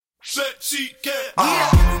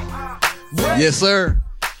Yes, sir.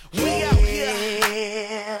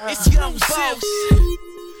 It's Young Boss.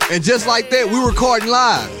 And just like that, we recording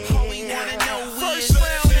live.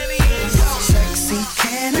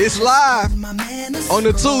 It's live on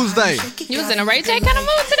the Tuesday. You was in a Ray J kind of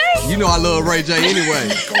mood today? You know I love Ray J anyway.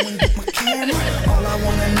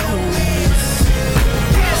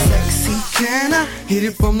 Can I hit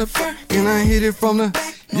it from the front? Can I hit it from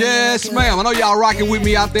the... Yes, ma'am. I know y'all rocking with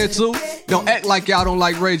me out there, too. Don't act like y'all don't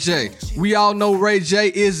like Ray J. We all know Ray J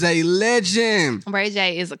is a legend. Ray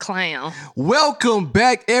J is a clown. Welcome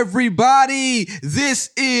back, everybody.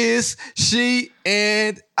 This is She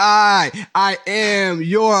and I am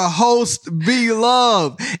your host, B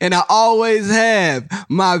Love, and I always have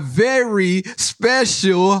my very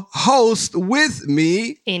special host with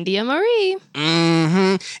me, India Marie.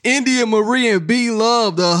 India Marie and B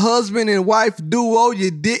Love, the husband and wife duo you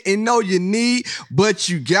didn't know you need, but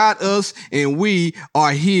you got us, and we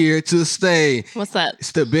are here to stay. What's up?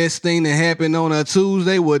 It's the best thing that happened on a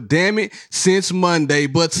Tuesday. Well, damn it, since Monday,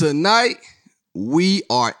 but tonight we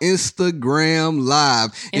are Instagram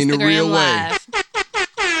Live in the real way. But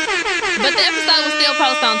the episode will still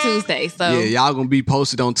post on Tuesday. So yeah, y'all gonna be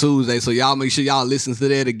posted on Tuesday. So y'all make sure y'all listen to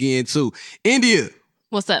that again too. India,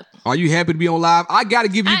 what's up? Are you happy to be on live? I gotta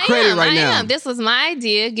give you credit right now. I am. This was my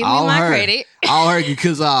idea. Give me my credit. I heard you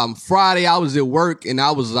because Friday I was at work and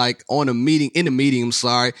I was like in a meeting, and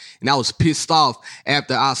I was pissed off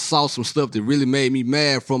after I saw some stuff that really made me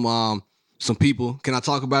mad from some people. Can I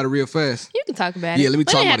talk about it real fast? You can talk about it. Yeah, let me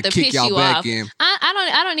talk about to kick y'all back in.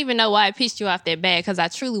 I don't even know why it pissed you off that bad because I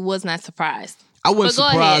truly was not surprised. I wasn't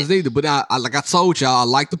surprised either, but I like I told y'all, I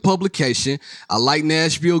like the publication. I like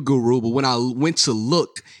Nashville Guru, but when I went to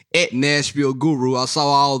look at Nashville Guru, I saw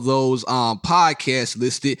all those podcasts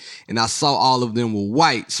listed, and I saw all of them were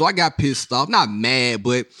white. So I got pissed off, not mad,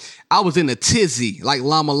 but I was in a tizzy, like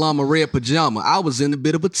Llama Llama Red Pajama. I was in a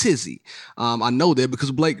bit of a tizzy. I know that because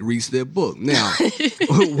Blake reads their book. Now,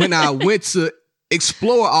 when I went to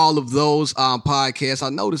explore all of those podcasts, I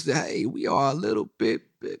noticed that, hey, we are a little bit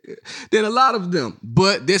bigger than a lot of them,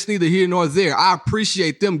 but that's neither here nor there. I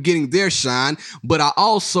appreciate them getting their shine, but I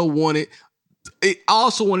also wanted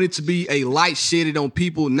it to be a light shedded on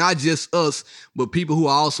people, not just us, but people who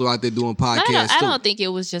are also out there doing podcasts. I don't think it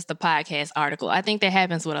was just a podcast article. I think that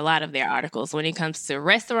happens with a lot of their articles when it comes to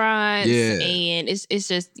restaurants. Yeah. And it's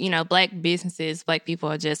just, Black businesses, Black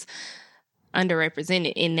people are just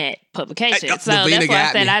underrepresented in that publication. So that's why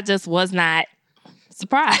I said I just was not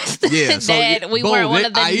surprised that we weren't one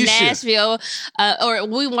of the Nashville, or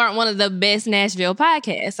we weren't one of the best Nashville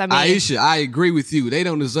podcasts. I mean, Aisha, I agree with you. They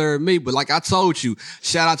don't deserve me, but like I told you,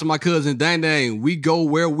 shout out to my cousin Dang Dang. We go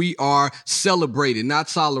where we are celebrated, not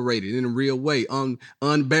tolerated in a real way.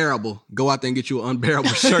 Unbearable. Go out there and get you an unbearable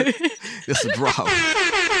shirt. It's a drop.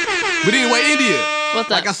 But anyway, India. What's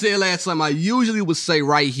up? Like I said last time, I usually would say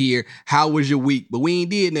right here, how was your week? But we ain't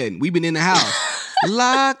did nothing. We been in the house.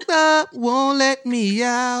 Locked up, won't let me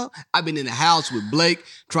out. I've been in the house with Blake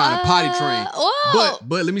trying to potty train.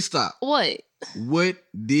 But let me stop. What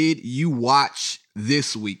did you watch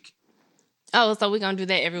this week? Oh, so we're going to do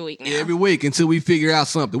that every week now. Yeah, every week until we figure out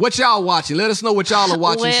something. What y'all watching? Let us know what y'all are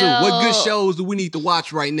watching too. What good shows do we need to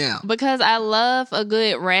watch right now? Because I love a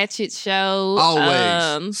good ratchet show.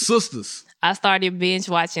 Always. Sisters. I started binge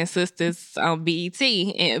watching Sisters on BET,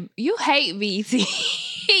 and you hate BET.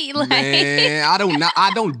 Man,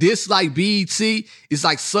 I don't dislike BET. It's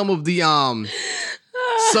like some of the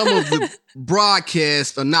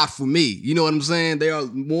broadcasts are not for me. You know what I'm saying? They are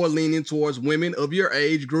more leaning towards women of your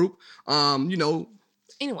age group.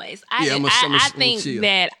 Anyways, I think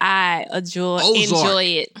that I enjoy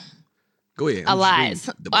it. Go ahead. A lot.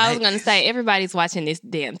 I was going to say, everybody's watching this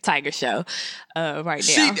damn Tiger show right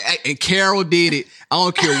now. And Carol did it. I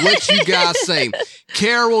don't care what you guys say.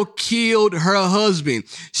 Carol killed her husband.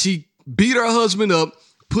 She beat her husband up,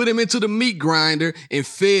 put him into the meat grinder, and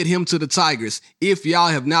fed him to the tigers. If y'all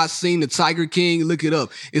have not seen The Tiger King, look it up.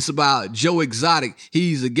 It's about Joe Exotic.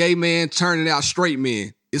 He's a gay man turning out straight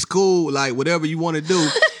men. It's cool, like whatever you want to do,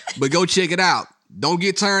 but go check it out. Don't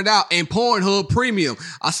get turned out. And Pornhub Premium.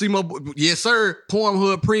 I see yes sir,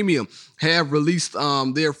 Pornhub Premium have released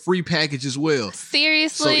their free package as well.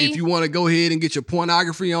 Seriously? So if you want to go ahead and get your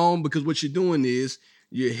pornography on, because what you're doing is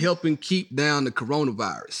you're helping keep down the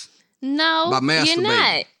coronavirus. No, by masturbating. You're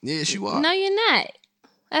not. Yes, you are. No, you're not.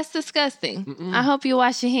 That's disgusting. Mm-mm. I hope you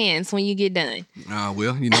wash your hands when you get done.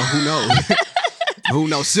 Well, who knows? Who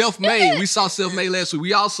knows? Self-Made. We saw Self-Made last week.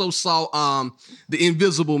 We also saw The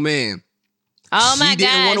Invisible Man. Oh my God!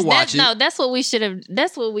 Didn't want to watch it. No, that's what we should have.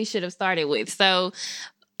 That's what we should have started with. So,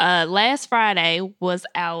 Last Friday was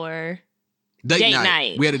our date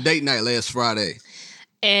night. We had a date night last Friday.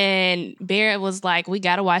 And Barrett was like, we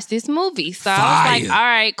got to watch this movie. So Fire. I was like, all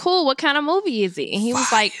right, cool. What kind of movie is it? And he was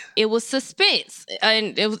Fire. like, it was suspense.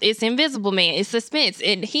 And it's Invisible Man. It's suspense.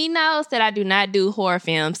 And he knows that I do not do horror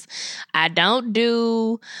films. I don't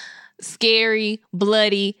do scary,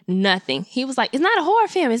 bloody, nothing. He was like, it's not a horror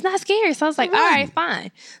film. It's not scary. So I was like, all right,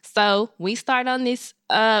 fine. So we start on this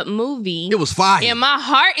movie. It was fire. And my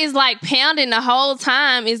heart is like pounding the whole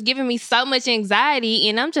time. It's giving me so much anxiety.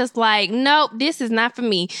 And I'm just like, nope, this is not for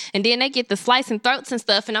me. And then they get the slicing throats and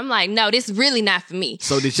stuff. And I'm like, no, this is really not for me.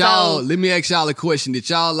 So did y'all, let me ask y'all a question. Did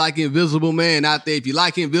y'all like Invisible Man out there? If you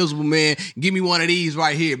like Invisible Man, give me one of these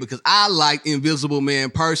right here. Because I like Invisible Man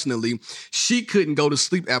personally. She couldn't go to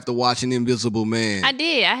sleep after watching Invisible Man. I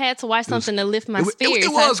did. I had to watch something to lift my spirits.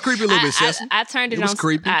 It was creepy a little bit, sis. I turned it on.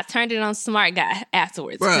 Creepy. I turned it on Smart Guy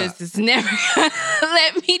afterwards because it's never gonna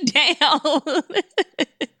let me down.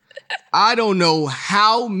 I don't know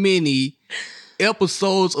how many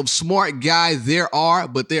episodes of Smart Guy there are,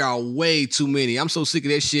 but there are way too many. I'm so sick of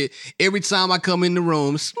that shit. Every time I come in the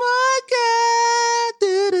room, Smart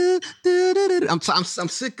Guy. I'm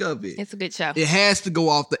sick of it. It's a good show. It has to go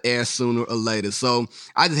off the air sooner or later. So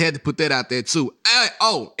I just had to put that out there too.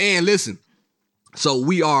 And listen. So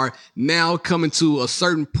we are now coming to a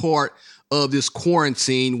certain part of this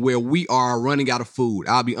quarantine where we are running out of food.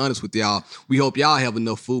 I'll be honest with y'all. We hope y'all have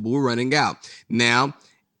enough food, but we're running out. Now,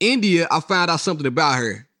 India, I found out something about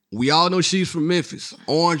her. We all know she's from Memphis,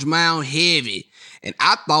 Orange Mound heavy. And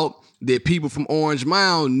I thought that people from Orange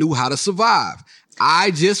Mound knew how to survive.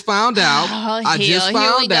 I just found out.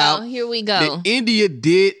 Here we go. That India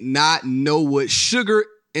did not know what sugar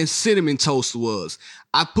and cinnamon toast was.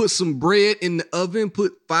 I put some bread in the oven,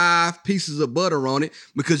 put 5 pieces of butter on it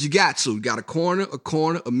because you got to. You got a corner,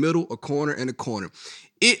 a middle, a corner, and a corner.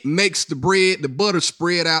 It makes the butter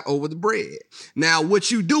spread out over the bread. Now,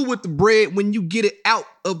 what you do with the bread when you get it out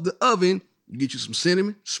of the oven, you get you some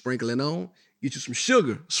cinnamon, sprinkle it on. Get you some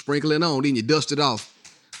sugar, sprinkle it on. Then you dust it off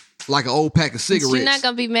like an old pack of cigarettes. You're not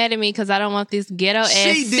going to be mad at me because I don't want this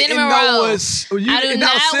ghetto-ass cinnamon roll. I do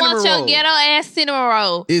not want your ghetto-ass cinnamon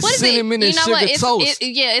roll. It's what is cinnamon and sugar toast.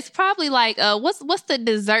 It's probably like, what's the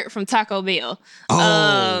dessert from Taco Bell?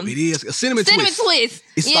 It is a cinnamon twist.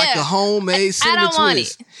 It's like a homemade cinnamon twist. Want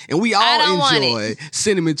it. And we all enjoy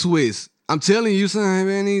cinnamon twist. I'm telling you, son,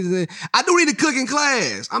 man, I do need a cooking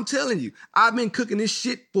class. I'm telling you. I've been cooking this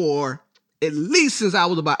shit for at least since I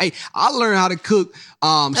was about 8. I learned how to cook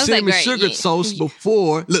cinnamon sugar toast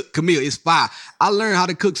before. Look, Camille, it's fire. I learned how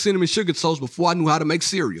to cook cinnamon sugar toast before I knew how to make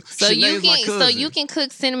cereal. So you can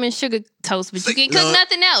cook cinnamon sugar toast, but you can cook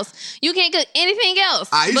nothing else. You can't cook anything else.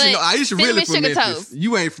 I used to really from Memphis. Toast.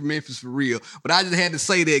 You ain't from Memphis for real, but I just had to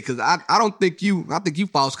say that because I think you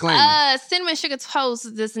false claiming. Cinnamon sugar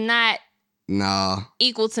toast does not. Nah.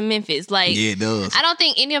 Equal to Memphis. Like, yeah, it does. I don't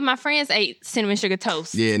think any of my friends ate cinnamon sugar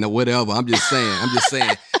toast. Yeah, no, whatever. I'm just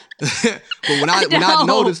saying. But when I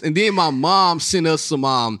noticed, and then my mom sent us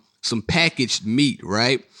some packaged meat,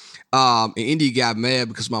 right? And India got mad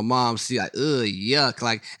because my mom said, like, ugh, yuck.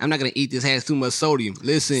 Like, I'm not gonna eat this, has too much sodium.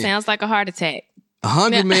 Listen. Sounds like a heart attack. A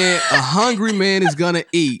hungry man is gonna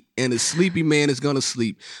eat, and a sleepy man is gonna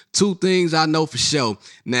sleep. 2 things I know for sure.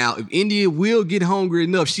 Now, if India will get hungry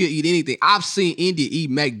enough, she'll eat anything. I've seen India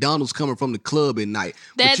eat McDonald's coming from the club at night.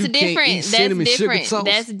 That's different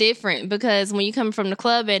because when you come from the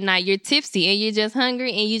club at night, you're tipsy and you're just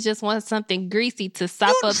hungry and you just want something greasy to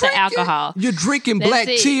sop up the alcohol. You're drinking Black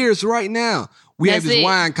Tears right now. We have this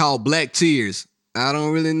wine called Black Tears. I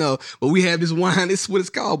don't really know, but we have this wine. It's what it's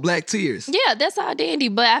called, Black Tears. Yeah, that's all dandy.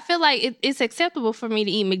 But I feel like it's acceptable for me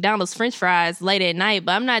to eat McDonald's French fries late at night.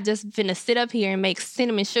 But I'm not just finna sit up here and make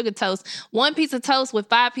cinnamon sugar toast. 1 piece of toast with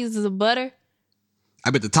 5 pieces of butter. I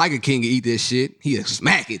bet the Tiger King would eat that shit. He'd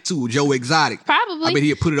smack it too, Joe Exotic. Probably. I bet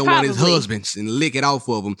he'd put it on one of his husbands and lick it off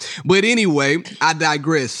of him. But anyway, I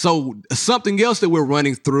digress. So something else that we're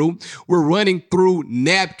running through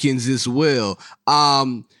napkins as well.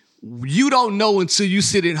 You don't know until you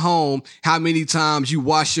sit at home how many times you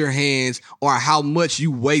wash your hands or how much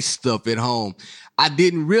you waste stuff at home. I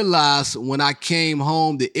didn't realize when I came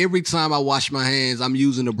home that every time I wash my hands, I'm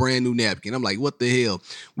using a brand new napkin. I'm like, what the hell?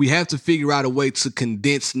 We have to figure out a way to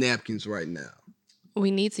condense napkins right now.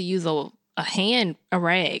 We need to use a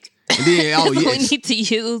rag. And then, we need to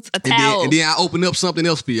use a towel. And then I open up something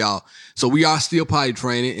else for y'all. So we are still potty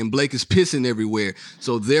training, and Blake is pissing everywhere.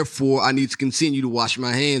 So therefore, I need to continue to wash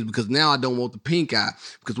my hands because now I don't want the pink eye.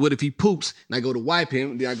 Because what if he poops and I go to wipe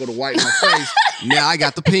him, and then I go to wipe my face, Now I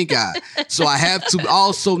got the pink eye. So I have to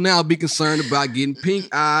also now be concerned about getting pink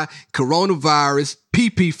eye, coronavirus,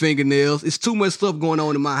 pee fingernails. It's too much stuff going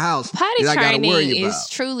on in my house potty that I gotta worry training about. is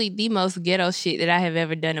truly the most ghetto shit that I have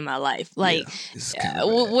ever done in my life. Like,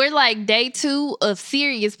 we're like day 2 of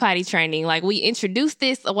serious potty training. Like, we introduced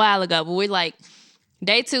this a while ago, but we're like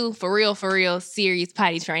day 2 for real, serious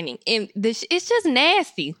potty training. And it's just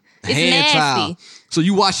nasty. It's hand nasty. towel. So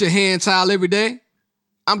you wash your hand towel every day?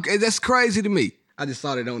 That's crazy to me. I just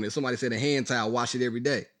saw that on there. Somebody said a hand towel, wash it every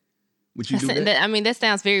day. Would you do that? I mean, that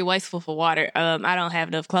sounds very wasteful for water. I don't have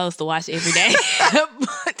enough clothes to wash every day.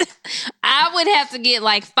 But I would have to get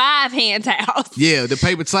like 5 hand towels. Yeah, the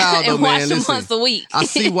paper towel though, and man. wash them once a week. I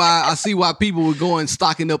see why people were going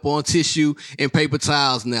stocking up on tissue and paper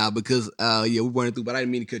towels now because we're running through, but I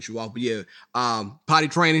didn't mean to cut you off. But yeah, potty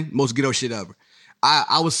training, most ghetto shit ever.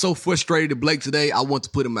 I was so frustrated at Blake today, I want to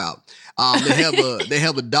put him out. They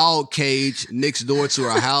have a dog cage next door to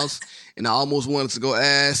our house, and I almost wanted to go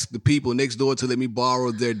ask the people next door to let me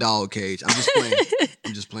borrow their dog cage. I'm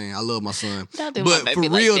just playing. I love my son. But for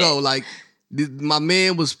real though, like my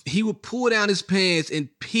man he would pull down his pants and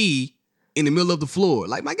pee in the middle of the floor.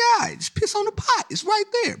 Like, my guy, just piss on the pot. It's right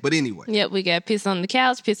there. But anyway. Yep, we got piss on the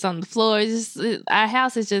couch, piss on the floor. Our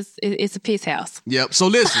house is it's a piss house. Yep. So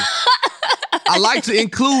listen. I like to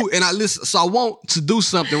include, so I want to do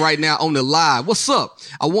something right now on the live. What's up?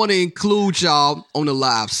 I want to include y'all on the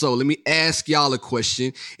live. So let me ask y'all a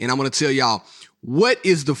question, and I'm going to tell y'all, what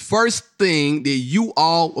is the first thing that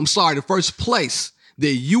the first place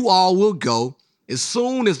that you all will go as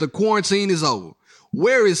soon as the quarantine is over?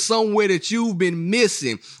 Where is somewhere that you've been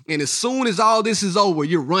missing, and as soon as all this is over,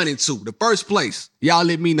 you're running to? The first place. Y'all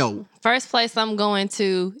let me know. First place I'm going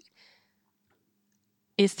to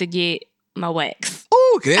is to get my wax.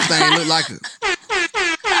 Ooh, that thing look like a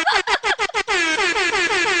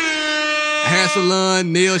hair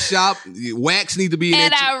salon, nail shop. Wax need to be in there.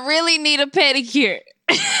 And I really need a pedicure.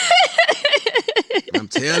 I'm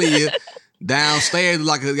telling you, downstairs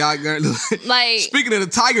like a guy. Like, speaking of the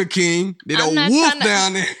Tiger King, that old wolf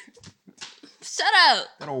down there. Shut up.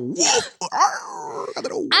 That old wolf.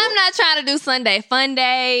 I'm not trying to do Sunday fun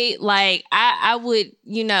day. Like, I would,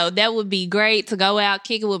 that would be great to go out,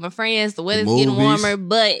 kick it with my friends. The weather's getting warmer.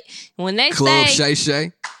 But when they Club say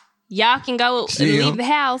Shay, y'all can go and leave the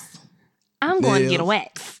house, I'm going to get a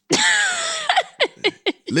wax.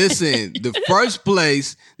 Listen, the first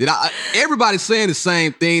place that everybody's saying the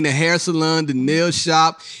same thing, the hair salon, the nail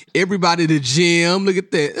shop, everybody, the gym. Look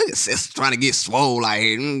at that. It's trying to get swole out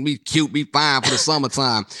here. Be cute, be fine for the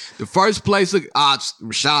summertime. The first place,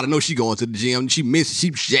 Rashad, I know she going to the gym. She missed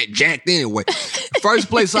it. She jacked anyway. The first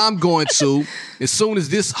place I'm going to, as soon as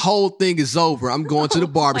this whole thing is over, I'm going to the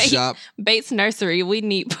barbershop. Bates Nursery, we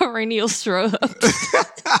need perennial shrubs.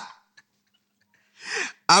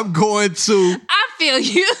 I'm going to... I feel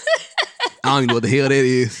you. I don't even know what the hell that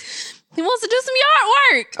is. He wants to do some yard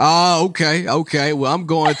work. Oh, okay. Well, I'm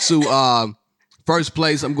going to... first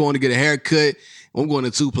place, I'm going to get a haircut. I'm going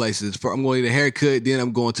to 2 places. I'm going to get a haircut, then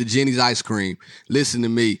I'm going to Jenny's Ice Cream. Listen to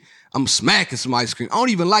me. I'm smacking some ice cream. I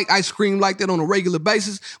don't even like ice cream like that on a regular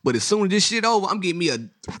basis, but as soon as this shit over, I'm getting me a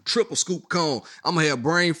triple scoop cone. I'm going to have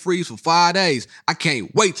brain freeze for 5 days. I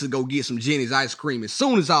can't wait to go get some Jenny's ice cream as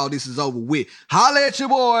soon as all this is over with. Holla at your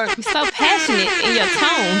boy. You're so passionate in your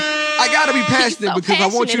tone. I got to be passionate because I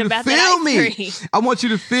want you to feel me. I want you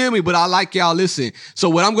to feel me, but I like y'all. Listen, so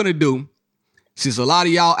what I'm going to do, since a lot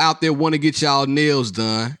of y'all out there want to get y'all nails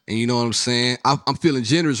done, and you know what I'm saying, I'm feeling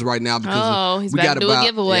generous right now because he's about to do a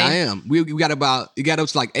giveaway. Yeah, I am. We got up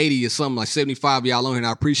to like 80 or something, like 75 of y'all on here, and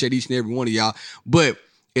I appreciate each and every one of y'all. But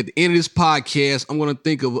at the end of this podcast, I'm going to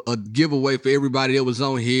think of a giveaway for everybody that was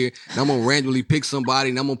on here, and I'm going to randomly pick somebody,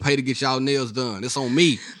 and I'm going to pay to get y'all nails done. That's on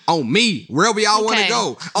me. On me. Wherever y'all want to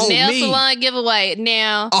go. On Nail me. salon giveaway.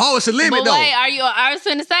 Now. Oh, it's a limit, though. Wait, I was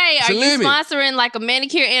going to say, are you sponsoring like a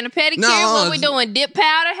manicure and a pedicure? No, what we doing? Dip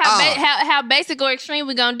powder? How basic or extreme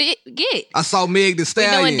we going to get? I saw Meg Thee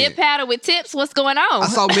Stallion. We doing dip powder with tips? What's going on? I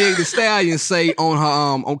saw Meg Thee Stallion say on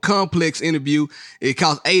her on Complex interview, it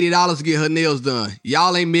costs $80 to get her nails done.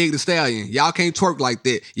 Y'all ain't Meg Thee Stallion. Y'all can't twerk like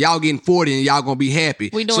that. Y'all getting 40 and y'all gonna be happy.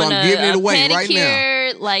 We doing so I'm giving it away pedicure, right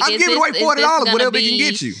now. Like, I'm giving away $40, whatever it can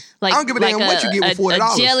get you. Like, I don't give a damn what you get for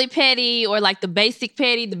 $40. A jelly petty or like the basic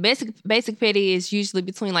petty. The basic petty is usually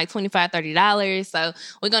between like $25, $30. So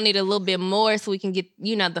we're gonna need a little bit more so we can get,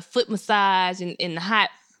 the foot massage and the hot.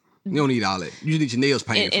 You don't need all that. You need your nails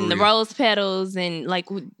painted. And the rose petals and like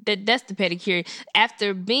that's the pedicure.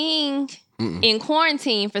 After being in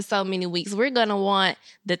quarantine for so many weeks, we're gonna want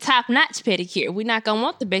the top-notch pedicure. We're not gonna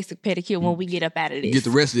want the basic pedicure when we get up out of this. Get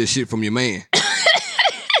the rest of this shit from your man.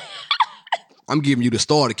 I'm giving you the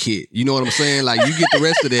starter kit. You know what I'm saying? Like, you get the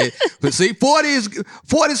rest of that. But see, 40 is good in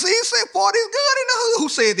the hood. Who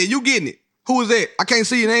said that? You getting it. Who is that? I can't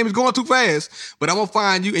see your name. It's going too fast. But I'm going to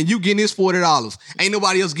find you, and you getting this $40. Ain't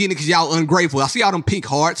nobody else getting it because y'all ungrateful. I see all them pink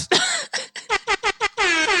hearts.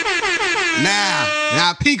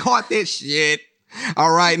 Now, pink heart that shit.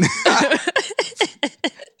 All right.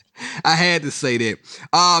 I had to say that.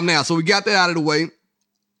 Now, so we got that out of the way.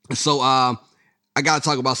 So, I got to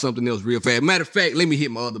talk about something else real fast. Matter of fact, let me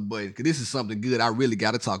hit my other button because this is something good I really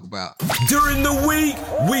got to talk about. During the week,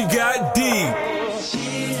 we got deep.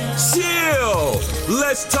 Chill.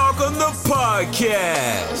 Let's talk on the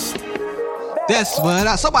podcast. That's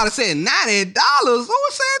what somebody said $90. Who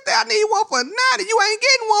said that? I need one for $90. You ain't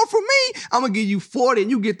getting one from me. I'm going to give you $40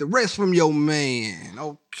 and you get the rest from your man.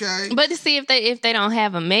 Okay. But to see if they don't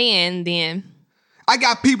have a man, then I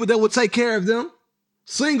got people that will take care of them.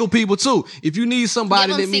 Single people too. If you need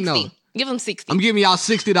somebody, let me know. Give them 60. I'm giving y'all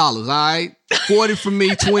 $60, all right? 40 for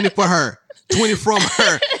me, 20 for her. 20 from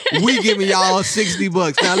her. We giving y'all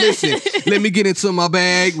 $60. Now listen, let me get into my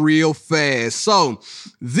bag real fast. So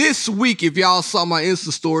this week, if y'all saw my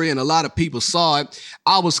Insta story, and a lot of people saw it,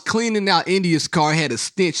 I was cleaning out India's car, had a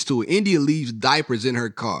stench to it. India leaves diapers in her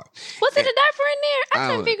car. Was it a diaper in there? I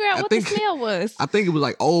couldn't figure out what the smell was. I think it was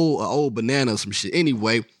like old banana or some shit.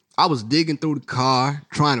 Anyway, I was digging through the car,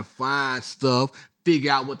 trying to find stuff,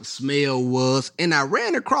 figure out what the smell was, and I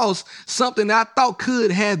ran across something that I thought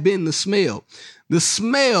could have been the smell. The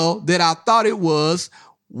smell that I thought it was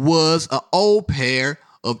an old pair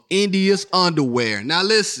of India's underwear. Now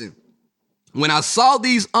listen, when I saw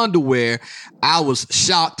these underwear, I was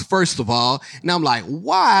shocked, first of all, and I'm like,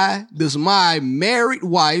 why does my married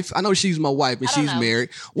wife, I know she's my wife and she's married,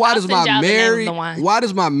 why does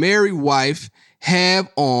my married wife have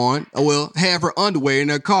her underwear in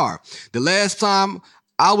her car? The last time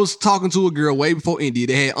I was talking to a girl way before India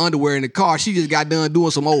that had underwear in the car, she just got done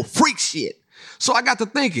doing some old freak shit. So I got to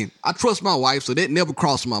thinking, I trust my wife, so that never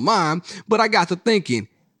crossed my mind, but I got to thinking,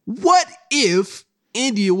 what if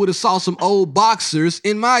India would have saw some old boxers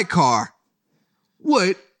in my car?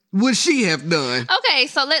 What would she have done? Okay,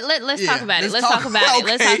 so let's talk about it. Let's talk about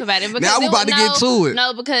it. Because now we're about to get to it.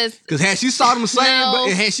 No, because had she saw them saying,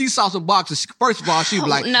 but had she saw some boxers, first of all, she'd be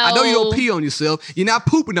like, no. I know you don't pee on yourself. You're not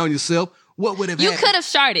pooping on yourself. What would have happened? You could have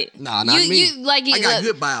sharted. Nah, not me. I got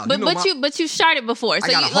good bowels. But you sharted before. So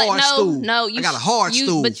I got a hard stool. No, I got a hard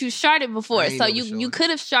stool. But you sharted before, so you could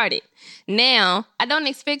have sharted. Now, I don't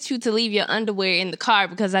expect you to leave your underwear in the car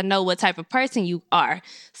because I know what type of person you are.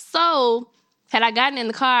 So, had I gotten in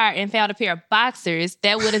the car and found a pair of boxers,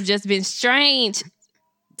 that would have just been strange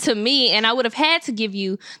to me, and I would have had to give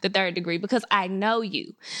you the third degree because I know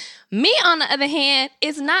you. Me, on the other hand,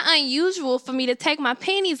 it's not unusual for me to take my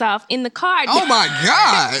panties off in the car. Oh my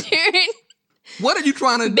God. What are you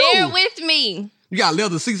trying to do? Bear with me. You got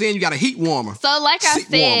leather seats and you got a heat warmer. So like I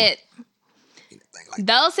said,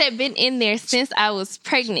 those have been in there since I was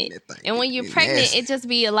pregnant. And when you're pregnant, it just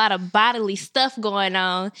be a lot of bodily stuff going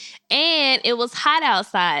on. And it was hot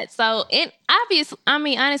outside. So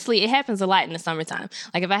honestly, it happens a lot in the summertime.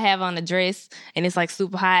 Like if I have on a dress and it's like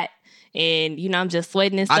super hot, and, I'm just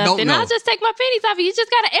sweating and stuff, then I'll just take my panties off. You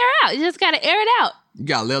just got to air it out. You just got to air it out. You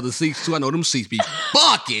got leather seats, too. I know them seats be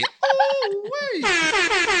bucket.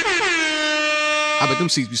 I bet them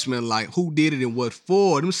seats be smelling like who did it and what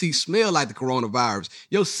for. Them seats smell like the coronavirus.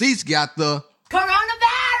 Your seats got the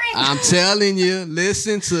coronavirus. I'm telling you,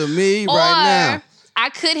 listen to me right now. I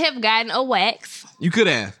could have gotten a wax. You could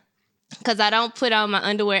have. Because I don't put on my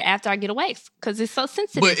underwear after I get a wax because it's so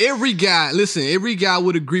sensitive. But every guy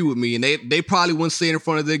would agree with me, and they probably wouldn't say it in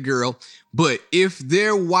front of their girl. But if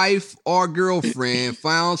their wife or girlfriend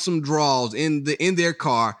found some drawers in their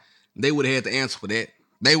car, they would have had to answer for that.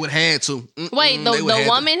 They would have had to. Wait, the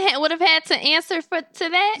woman would have had to answer to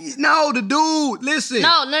that? No, the dude, listen.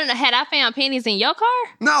 No. Had I found panties in your car?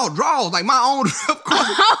 No, drawers, like my own.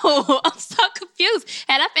 Oh, I'm so confused.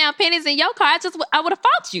 Had I found panties in your car, I would have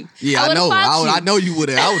fought you. Yeah, I know. I know you would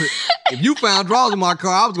have. If you found drawers in my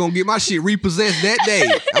car, I was going to get my shit repossessed that day.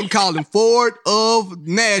 I'm calling Ford of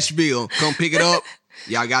Nashville. Come pick it up.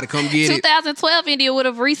 Y'all got to come get 2012 India would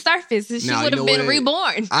have resurfaced and she would have been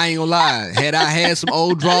reborn. I ain't gonna lie. Had I had some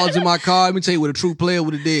old drawers in my car, let me tell you what a true player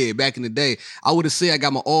would have did back in the day. I would have said I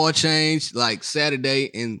got my oil changed like Saturday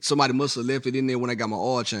and somebody must have left it in there when I got my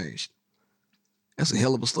oil changed. That's a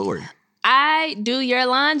hell of a story. I do your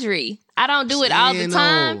laundry. I don't do it all the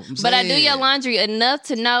time, but I do your laundry enough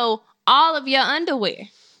to know all of your underwear.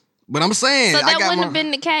 But I'm saying, so that wouldn't have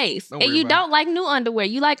been the case. And you don't like new underwear.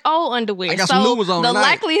 You like old underwear. I got some new ones on the tonight.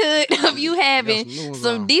 likelihood of you having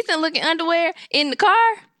some decent looking underwear in the car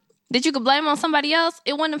that you could blame on somebody else,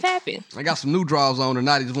 it wouldn't have happened. I got some new draws on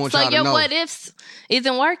tonight. I just want y'all to know. So your what ifs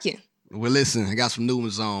isn't working. Well, listen, I got some new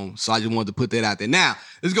ones on, so I just wanted to put that out there. Now,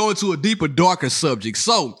 let's go into a deeper, darker subject.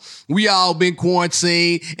 So, we all been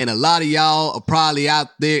quarantined, and a lot of y'all are probably out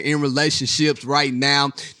there in relationships right now,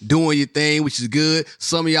 doing your thing, which is good.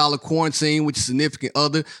 Some of y'all are quarantined with your significant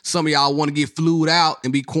other. Some of y'all want to get flued out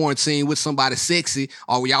and be quarantined with somebody sexy,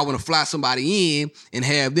 or y'all want to fly somebody in and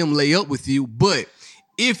have them lay up with you. But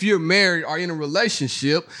if you're married or in a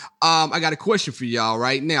relationship, I got a question for y'all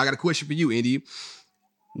right now. I got a question for you, India.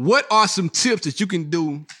 What are some tips that you can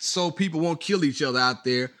do so people won't kill each other out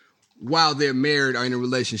there while they're married or in a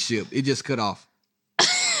relationship? It just cut off.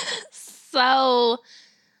 So,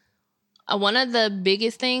 one of the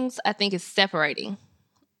biggest things I think is separating.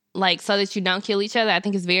 Like, so that you don't kill each other, I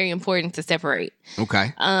think it's very important to separate.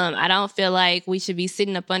 Okay. I don't feel like we should be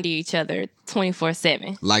sitting up under each other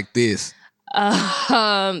 24/7. Like this.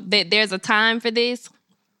 There's a time for this.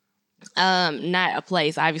 Not a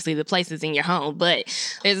place. Obviously, the place is in your home, but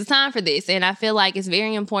there's a time for this. And I feel like it's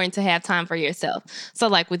very important to have time for yourself. So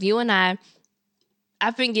like with you and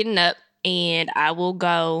I've been getting up and I will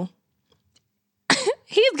go.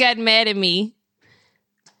 He's gotten mad at me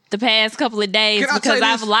the past couple of days because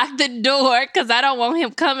I've locked the door because I don't want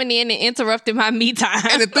him coming in and interrupting my me time.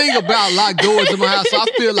 And the thing about locked doors in my house, I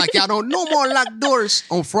feel like y'all don't, no more locked doors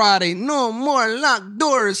on Friday. No more locked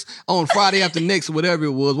doors on Friday after next, whatever it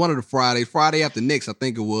was. One of the Friday after next, I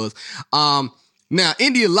think it was. Now,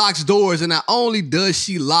 India locks doors, and not only does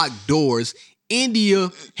she lock doors,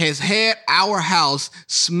 India has had our house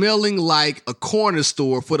smelling like a corner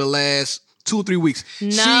store for the last 2 or 3 weeks. No,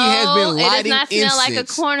 she has been lighting it does not smell incense. like a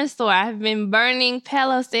corner store. I've been burning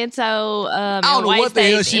Palo Santo. I don't know what the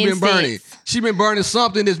hell she been burning. She been burning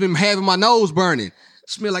something that's been having my nose burning.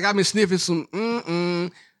 Smell like I've been sniffing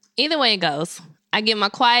some. Either way it goes, I get my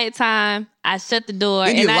quiet time. I shut the door,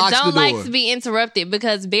 India and I don't like door. to be interrupted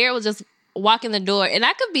because Bear will just walk in the door, and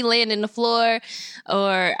I could be laying in the floor,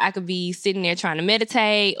 or I could be sitting there trying to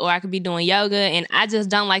meditate, or I could be doing yoga, and I just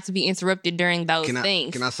don't like to be interrupted during those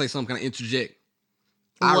things. Can I say something? Can I interject?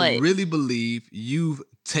 What? I really believe you've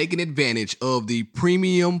taken advantage of the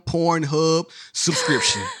premium Pornhub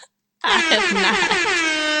subscription. I have not.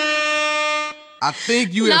 I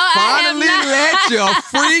think you have finally let your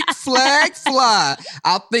freak flag fly.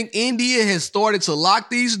 I think India has started to lock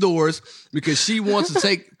these doors because she wants to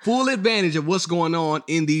take full advantage of what's going on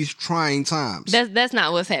in these trying times. That's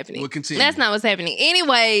not what's happening. We'll continue. That's not what's happening.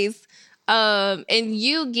 Anyways, and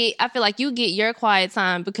I feel like you get your quiet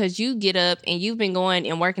time because you get up and you've been going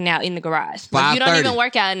and working out in the garage. Like, you don't even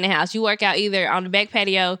work out in the house. You work out either on the back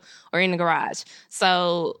patio or in the garage.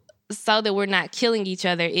 So that we're not killing each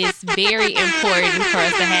other, it's very important for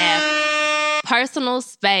us to have personal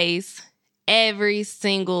space every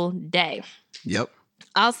single day. Yep.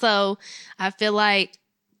 Also, I feel like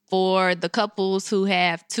for the couples who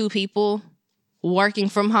have 2 people working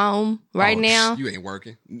from home now. You ain't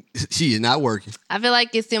working. She is not working. I feel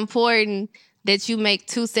like it's important that you make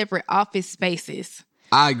 2 separate office spaces.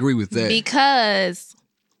 I agree with that. Because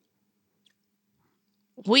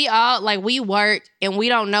we all, we work and we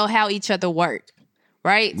don't know how each other work,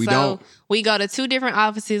 right? We don't. We go to 2 different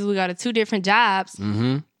offices. We go to 2 different jobs.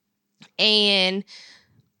 Mm-hmm. And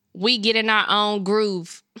we get in our own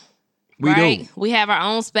groove, right? We do. We have our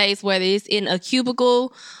own space, whether it's in a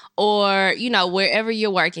cubicle or, wherever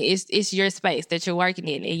you're working. It's your space that you're working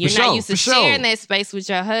in. And you're not used to sharing that space with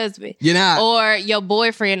your husband. You're not. Or your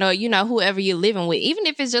boyfriend or, whoever you're living with. Even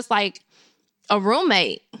if it's just like a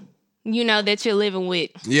roommate, that you're living with.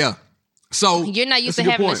 Yeah. So you're not used to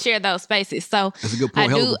having to share those spaces. So that's a good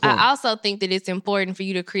point. I also think that it's important for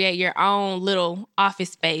you to create your own little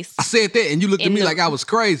office space. I said that and you looked at me like I was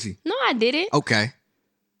crazy. No, I didn't. Okay.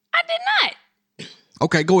 I did not.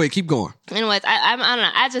 Okay, go ahead. Keep going. Anyways, I don't know.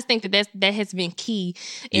 I just think that has been key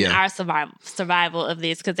in our survival of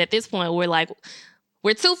this. Because at this point,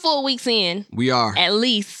 we're 2 full weeks in. We are. At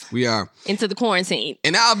least. We are. Into the quarantine.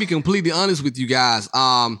 And I'll be completely honest with you guys.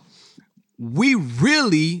 We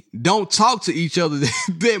really don't talk to each other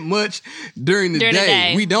that much during the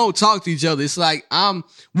day. We don't talk to each other. It's like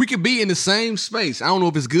we could be in the same space. I don't know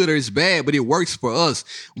if it's good or it's bad, but it works for us.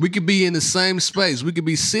 We could be in the same space. We could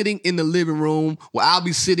be sitting in the living room. Well, I'll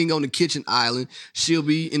be sitting on the kitchen island. She'll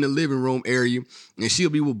be in the living room area, and she'll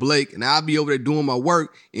be with Blake, and I'll be over there doing my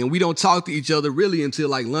work. And we don't talk to each other really until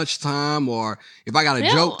like lunchtime, or if I got a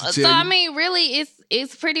joke to tell you. So I mean, really,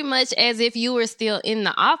 it's pretty much as if you were still in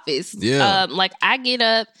the office. Yeah. I get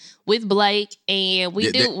up with Blake and we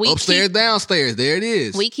upstairs, downstairs. There it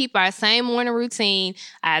is. We keep our same morning routine.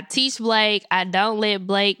 I teach Blake. I don't let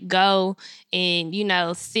Blake go and,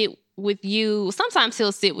 sit with you. Sometimes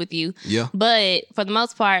he'll sit with you. Yeah. But for the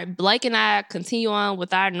most part, Blake and I continue on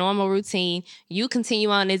with our normal routine. You continue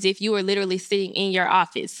on as if you were literally sitting in your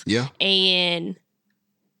office. Yeah. And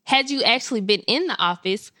had you actually been in the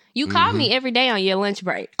office, you call me every day on your lunch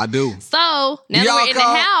break. I do. So now that we're in the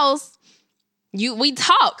house, we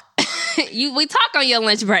talk. We talk on your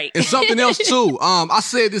lunch break. And something else too. I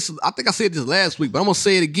said this. I think I said this last week, but I'm gonna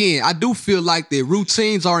say it again. I do feel like that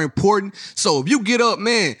routines are important. So if you get up,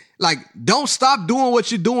 man, like don't stop doing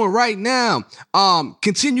what you're doing right now.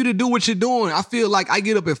 Continue to do what you're doing. I feel like I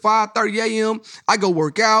get up at 5:30 a.m. I go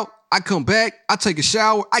work out. I come back. I take a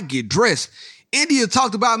shower. I get dressed. India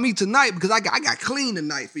talked about me tonight because I got clean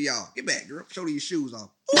tonight for y'all. Get back, girl. Show these shoes off.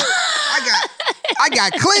 I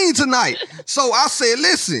got clean tonight. So I said,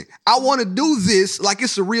 listen, I want to do this like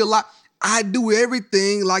it's a real life. I do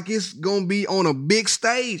everything like it's going to be on a big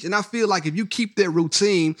stage. And I feel like if you keep that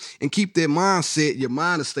routine and keep that mindset, your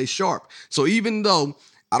mind will stay sharp. So even though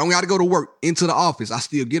I don't got to go to work into the office, I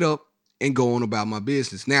still get up and go on about my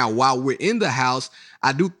business. Now, while we're in the house,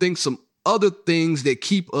 I do think some other things that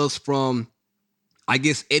keep us from, I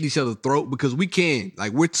guess, at each other's throat, because we can.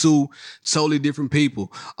 Like, we're two totally different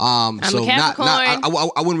people. I'm a Capricorn.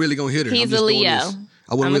 I wouldn't really gonna hit her. He's a Leo.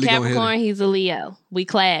 I wouldn't really gonna hit her. I'm a Capricorn. He's a Leo. We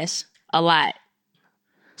clash a lot.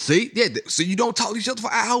 See? Yeah. So you don't talk to each other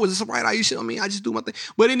for hours. It's all right, Aisha. I mean, I just do my thing.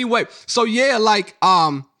 But anyway, so yeah, like,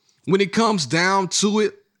 when it comes down to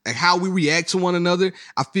it, like how we react to one another,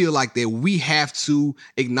 I feel like that we have to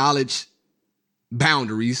acknowledge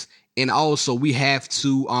boundaries, and also we have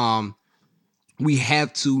to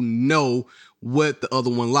know what the other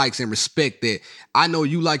one likes and respect that. I know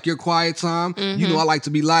you like your quiet time. You know I like to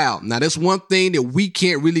be loud. Now, that's one thing that we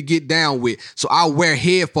can't really get down with. So I wear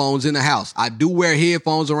headphones in the house. I do wear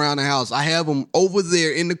headphones around the house. I have them over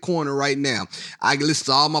there in the corner right now. I listen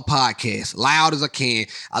to all my podcasts loud as I can.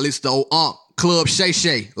 I listen to Club Shay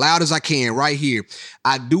Shay loud as I can right here.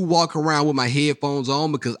 I do walk around with my headphones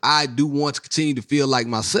on because I do want to continue to feel like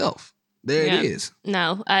myself. There it is.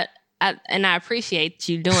 No, I appreciate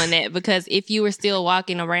you doing that, because if you were still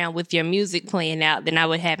walking around with your music playing out, then I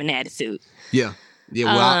would have an attitude. Yeah.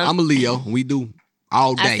 Well, I'm a Leo. We do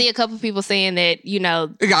all day. I see a couple people saying that, you know.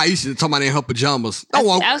 The guy used to talk about in her pajamas. I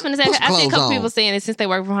was going to say, I see a couple people saying that since they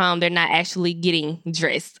work from home, they're not actually getting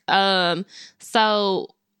dressed. So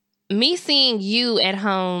me seeing you at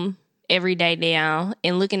home every day now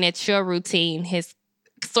and looking at your routine has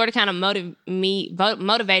sort of kind of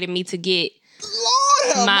motivated me to get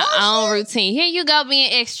my own routine. Here you go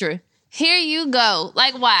being extra. Here you go.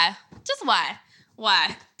 Like, why? Just why?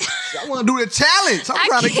 Why? I want to do the challenge. I'm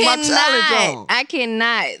trying to get my challenge on. I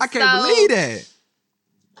cannot. I can't believe that.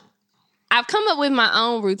 I've come up with my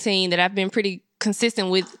own routine that I've been pretty consistent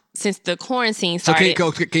with since the quarantine started.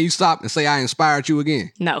 So can you stop and say I inspired you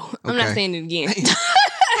again? No, okay. I'm not saying it again.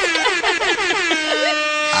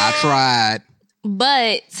 I tried.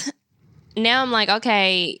 But now I'm like,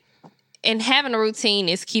 okay, and having a routine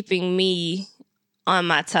is keeping me on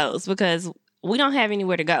my toes because we don't have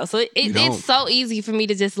anywhere to go. So it's so easy for me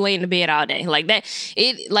to just lay in the bed all day. Like that,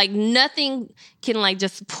 nothing can like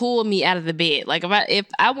just pull me out of the bed. Like if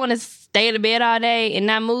I want to stay in the bed all day and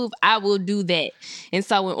not move, I will do that. And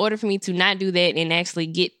so in order for me to not do that and actually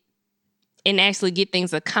get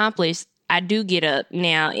things accomplished, I do get up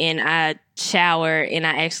now and I shower and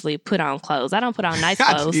I actually put on clothes. I don't put on nice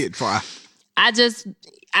clothes. I did try. I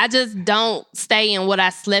just don't stay in what I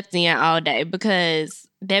slept in all day because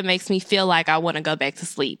that makes me feel like I want to go back to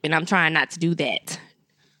sleep. And I'm trying not to do that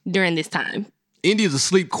during this time. India's a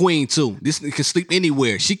sleep queen, too. This can sleep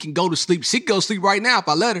anywhere. She can go to sleep. She can go to sleep right now if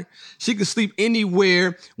I let her. She can sleep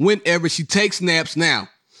anywhere, whenever. She takes naps now.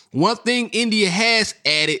 One thing India has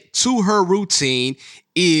added to her routine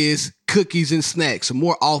is cookies and snacks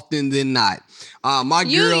more often than not. My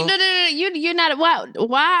girl... You're not...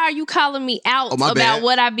 Why are you calling me out about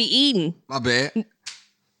what I be eating? My bad.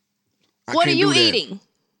 What are you eating?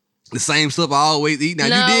 The same stuff I always eat. Now,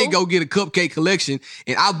 you did go get a cupcake collection,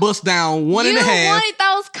 and I bust down one and a half. You wanted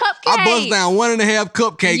those cupcakes. I bust down 1.5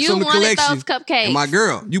 cupcakes from the collection. You wanted those cupcakes. And my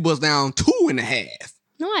girl, you bust down 2.5.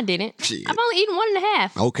 No, I didn't. Shit. I've only eaten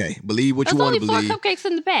 1.5. Okay, believe what you want to believe. There's only 4 cupcakes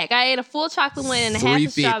in the back. I ate a full chocolate one and a half a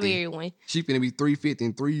strawberry one. She finna be $350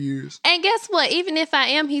 in 3 years. And guess what? Even if I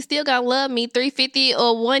am, he still gonna love me $350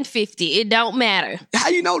 or $150. It don't matter. How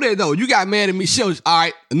you know that though? You got mad at me. All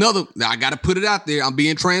right, I gotta put it out there. I'm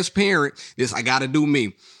being transparent. I gotta do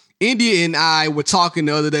me. India and I were talking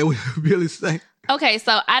the other day. What Billy say? Okay,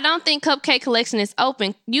 so I don't think Cupcake Collection is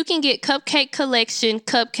open. You can get Cupcake Collection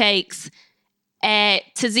cupcakes at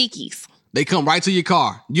Taziki's. They come right to your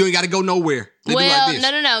car. You ain't got to go nowhere. They well, do like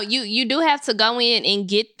this. no. You do have to go in and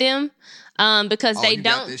get them because they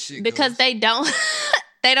don't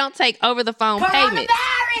they don't take over the phone payments.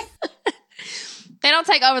 They don't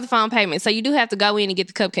take over the phone payments, so you do have to go in and get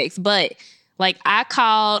the cupcakes. But like, I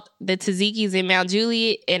called the Tzatziki's in Mount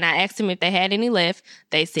Juliet and I asked them if they had any left.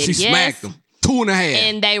 They said She yes. smacked them. 2.5.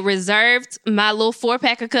 And they reserved my little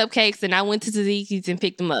 4-pack of cupcakes, and I went to Tzatziki's and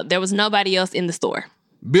picked them up. There was nobody else in the store.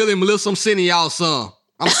 Billy and Melissa, I'm sending y'all some.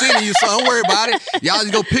 I'm sending you some. Don't worry about it. Y'all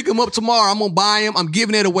just go pick them up tomorrow. I'm going to buy them. I'm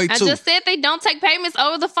giving it away, too. I just said they don't take payments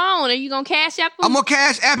over the phone. Are you going to cash app them? I'm going to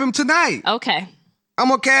cash app him tonight. Okay. I'm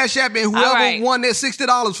going to cash app and whoever won that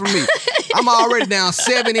 $60 from me. I'm already down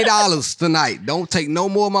 $70 tonight. Don't take no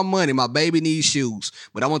more of my money. My baby needs shoes.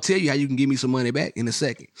 But I'm going to tell you how you can give me some money back in a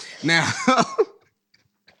second.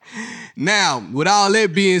 Now, with all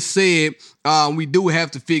that being said, we do have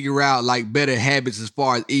to figure out like better habits as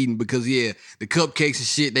far as eating because the cupcakes and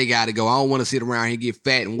shit, they got to go. I don't want to sit around here and get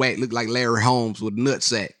fat and whack, look like Larry Holmes with a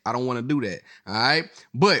nutsack. I don't want to do that. All right.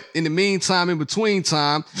 But in the meantime, in between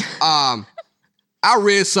time, I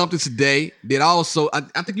read something today that also, I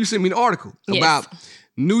think you sent me an article about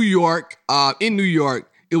New York. In New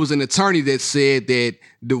York, it was an attorney that said that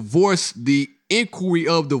the inquiry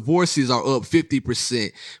of divorces are up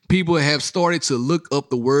 50%. People have started to look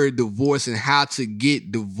up the word divorce and how to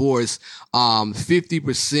get divorced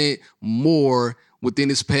 50% more within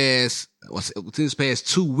this past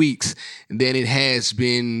 2 weeks than it has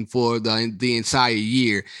been for the entire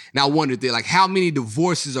year. Now I wondered like how many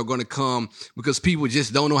divorces are going to come because people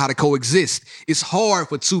just don't know how to coexist. It's hard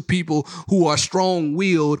for two people who are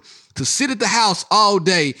strong-willed to sit at the house all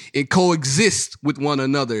day and coexist with one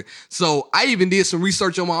another. So I even did some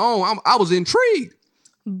research on my own. I was intrigued.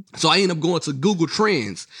 So I ended up going to Google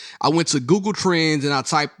Trends. I went to Google Trends and I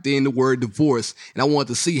typed in the word divorce and I wanted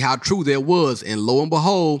to see how true that was. And lo and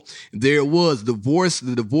behold, there it was.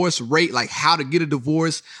 The divorce rate, like how to get a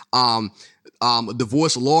divorce,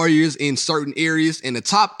 divorce lawyers in certain areas. And the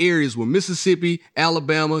top areas were Mississippi,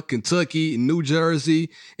 Alabama, Kentucky, New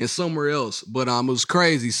Jersey, and somewhere else. But it was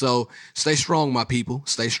crazy. So stay strong, my people.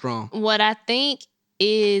 Stay strong. What I think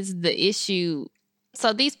is the issue.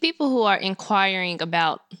 So these people who are inquiring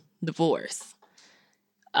about divorce,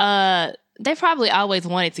 they probably always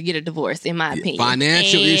wanted to get a divorce, in my opinion.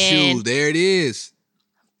 Financial issues. There it is.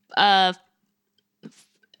 If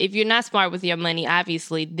you're not smart with your money,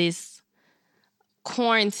 obviously this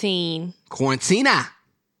quarantina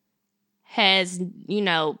has,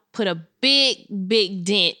 put a big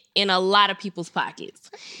dent in a lot of people's pockets.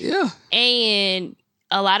 Yeah. And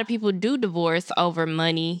a lot of people do divorce over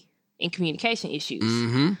money and communication issues.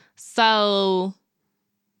 Mm-hmm. So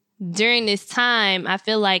during this time, I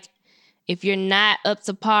feel like if you're not up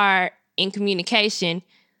to par in communication,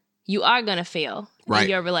 you are going to fail in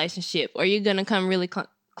your relationship or you're going to come really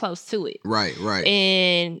close to it. Right.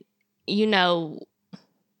 And,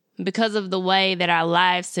 because of the way that our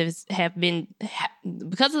lives have been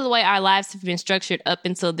structured up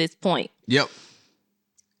until this point. Yep.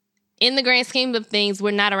 In the grand scheme of things, we're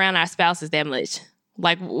not around our spouses that much.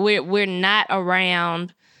 Like we're not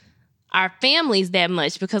around our families that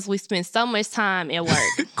much because we spend so much time at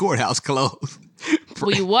work. Courthouse closed.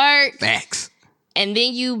 We work. Facts. And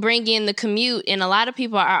then you bring in the commute, and a lot of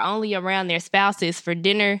people are only around their spouses for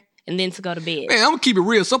dinner and then to go to bed. Man, I'm going to keep it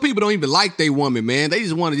real. Some people don't even like their woman, man. They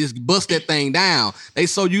just want to just bust that thing down. They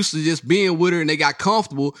so used to just being with her and they got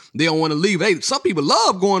comfortable, they don't want to leave. Some people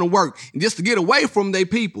love going to work and just to get away from their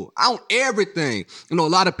people. I want everything. A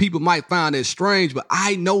lot of people might find that strange, but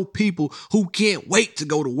I know people who can't wait to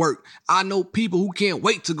go to work. I know people who can't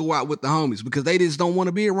wait to go out with the homies because they just don't want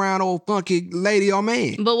to be around old funky lady or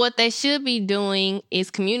man. But what they should be doing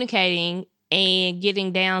is communicating and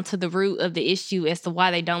getting down to the root of the issue as to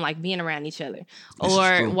why they don't like being around each other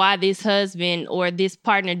or why this husband or this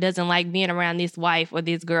partner doesn't like being around this wife or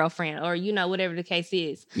this girlfriend or, whatever the case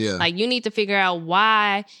is. Yeah. Like you need to figure out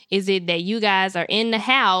why is it that you guys are in the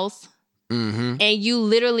house and you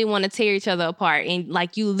literally want to tear each other apart and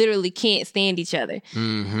like you literally can't stand each other.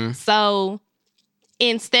 Mm-hmm. So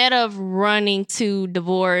instead of running to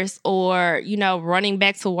divorce or, running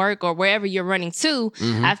back to work or wherever you're running to,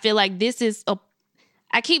 I feel like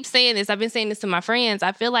I keep saying this. I've been saying this to my friends.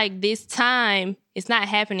 I feel like this time is not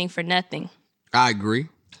happening for nothing. I agree.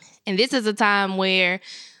 And this is a time where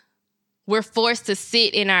we're forced to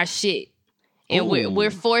sit in our shit. And we're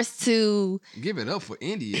forced to give it up for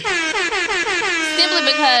India. Simply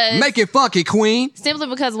because make it funky, queen. Simply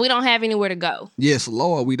because we don't have anywhere to go. Yes,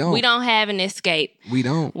 Lord, we don't. We don't have an escape. We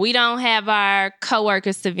don't. We don't have our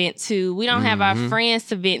coworkers to vent to. We don't have our friends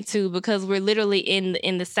to vent to because we're literally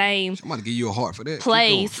in the same. I'm about to give you a heart for that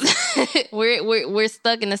place. we're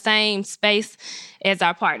stuck in the same space as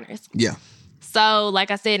our partners. Yeah. So,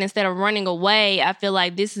 like I said, instead of running away, I feel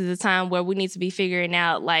like this is a time where we need to be figuring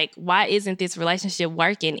out, like, why isn't this relationship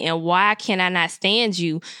working, and why can I not stand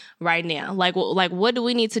you right now? Like, what do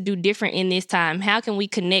we need to do different in this time? How can we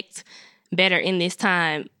connect better in this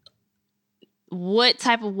time? What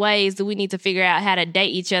type of ways do we need to figure out how to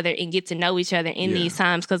date each other and get to know each other in these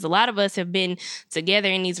times? Because a lot of us have been together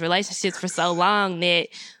in these relationships for so long that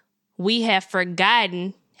we have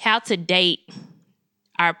forgotten how to date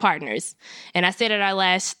our partners. And I said at our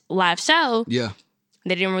last live show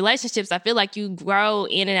that in relationships, I feel like you grow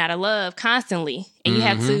in and out of love constantly. And you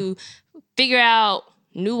have to figure out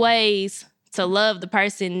new ways to love the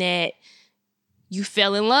person that you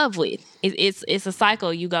fell in love with. It's a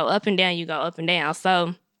cycle. You go up and down, you go up and down.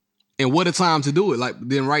 So, and what a time to do it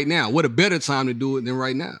than right now. What a better time to do it than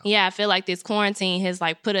right now. Yeah, I feel like this quarantine has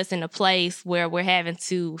like put us in a place where we're having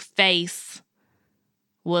to face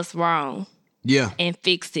what's wrong. Yeah. And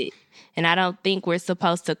fix it. And I don't think we're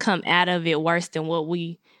supposed to come out of it worse than what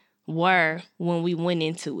we were when we went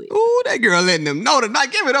into it. Ooh, that girl letting them know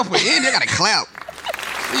tonight. Give it up for Indy. I got to clap.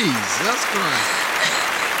 Jesus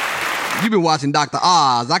Christ. You've been watching Dr.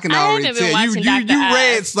 Oz. I can already tell. You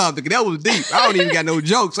read something. That was deep. I don't even got no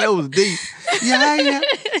jokes. That was deep. Yeah.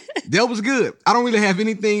 That was good. I don't really have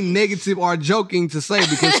anything negative or joking to say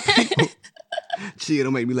because people... Shit,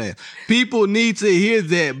 don't make me laugh. People need to hear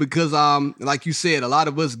that because, like you said, a lot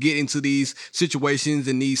of us get into these situations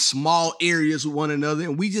in these small areas with one another,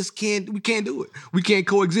 and we just can't do it. We can't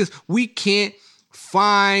coexist. We can't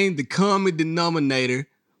find the common denominator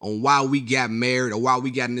on why we got married or why we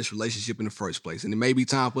got in this relationship in the first place. And it may be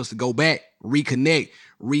time for us to go back, reconnect,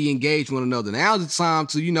 re-engage one another. Now's the time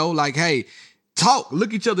to, hey, talk,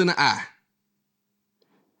 look each other in the eye.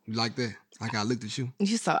 You like that? Like I looked at you.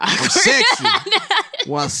 You so awkward. I'm sexy.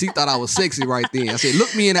 Well, she thought I was sexy right then. I said,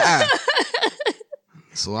 look me in the eye.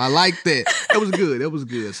 So I like that. That was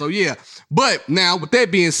good. So yeah. But now, with that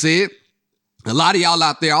being said, a lot of y'all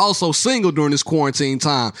out there are also single during this quarantine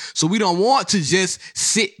time. So we don't want to just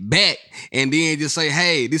sit back and then just say,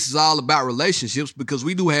 hey, this is all about relationships, because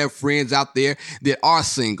we do have friends out there that are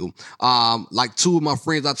single. Like two of my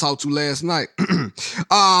friends I talked to last night.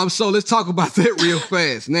 So let's talk about that real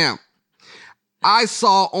fast. Now, I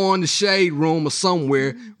saw on the Shade Room or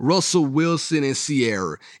somewhere Russell Wilson and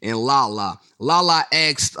Ciara and Lala. Lala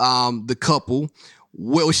asked the couple,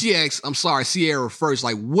 she asked Ciara first,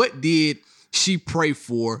 like, what did she pray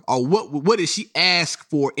for, or what did she ask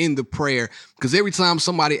for in the prayer? Because every time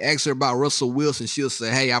somebody asks her about Russell Wilson, she'll say,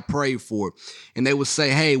 hey, I prayed for it. And they would say,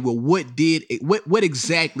 hey, well, what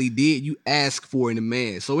exactly did you ask for in the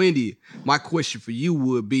man? So India, my question for you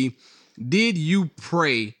would be, did you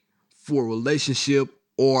pray for a relationship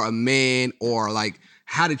or a man, or like,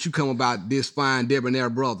 how did you come about this fine debonair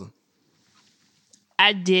brother?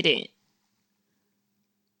 I didn't.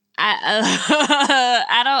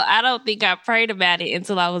 I don't think I prayed about it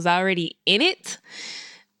until I was already in it.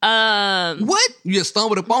 What? You just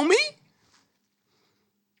stumbled upon me?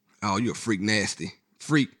 Oh, you're a freak nasty.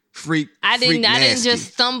 Freak. I didn't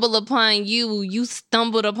just stumble upon you. You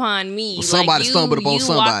stumbled upon me. Well, somebody stumbled upon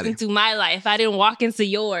somebody. You walked into my life. I didn't walk into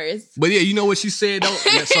yours. But yeah, you know what she said though?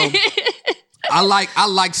 So I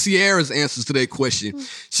like Ciara's answers to that question.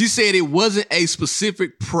 She said it wasn't a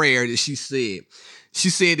specific prayer that she said. She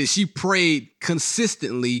said that she prayed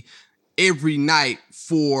consistently every night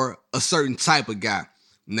for a certain type of guy.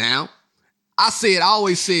 Now, I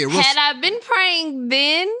always said, had I been praying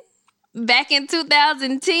then, back in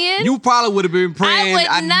 2010, you probably would have been praying.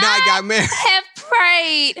 I not got married. Have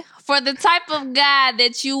prayed for the type of guy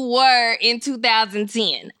that you were in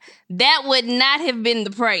 2010. That would not have been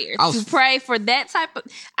the prayer. To pray for that type of.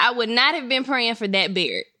 I would not have been praying for that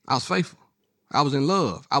beard. I was faithful. I was in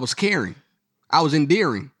love. I was caring. I was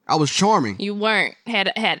endearing. I was charming. You weren't.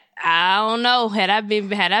 Had I don't know. Had I been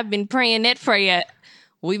praying that prayer,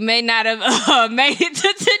 we may not have made it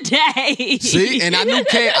to today. See, and I knew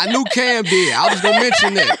Cam did. I was gonna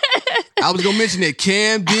mention that.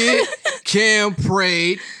 Cam did. Cam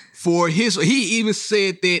prayed for his. He even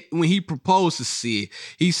said that when he proposed to Sid,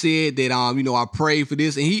 he said that I prayed for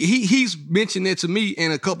this, and he's mentioned that to me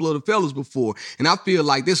and a couple of the fellas before, and I feel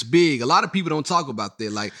like that's big. A lot of people don't talk about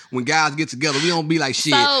that. Like when guys get together, we don't be like,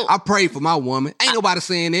 shit, I prayed for my woman. Ain't nobody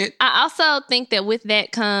saying that. I also think that with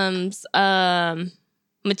that comes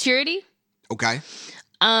maturity. Okay.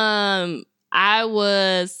 I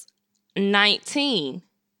was 19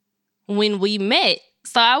 when we met.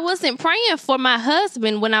 So I wasn't praying for my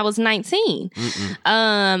husband when I was 19.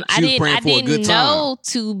 I didn't know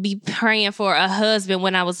to be praying for a husband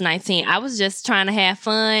when I was 19. I was just trying to have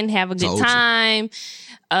fun, have a good time.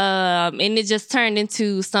 And it just turned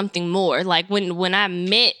into something more. Like when I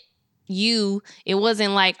met you, it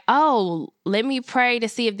wasn't like, oh, let me pray to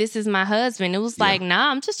see if this is my husband. It was like, nah,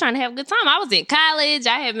 I'm just trying to have a good time. I was in college.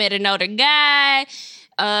 I had met another guy.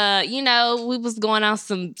 We was going on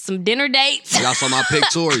some dinner dates. Y'all saw my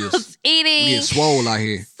pictorials. Eating. We getting swole out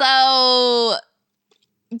here. So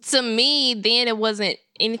to me, then it wasn't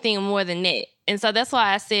anything more than that. And so that's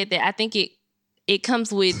why I said that I think it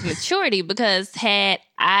comes with maturity, because had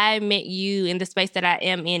I met you in the space that I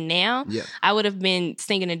am in now, I would have been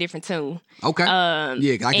singing a different tune. Okay. I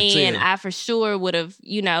can tell. And I for sure would have,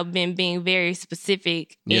 been being very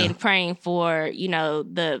specific in praying for,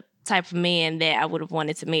 the type of man that I would have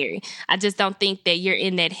wanted to marry. I just don't think that you're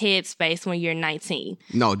in that headspace when you're 19.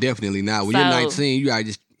 No, definitely not. When you're 19, you are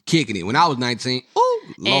just kicking it. When I was 19, oh,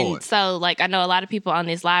 Lord. And so, I know a lot of people on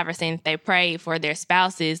this live are saying that they pray for their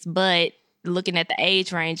spouses, but looking at the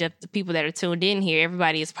age range of the people that are tuned in here,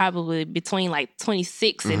 everybody is probably between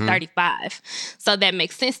 26 and 35. So that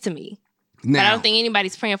makes sense to me. Now, but I don't think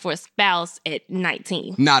anybody's praying for a spouse at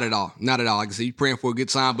 19. Not at all. Not at all. Like I said, you're praying for a good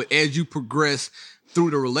time, but as you progress through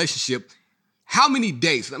the relationship, how many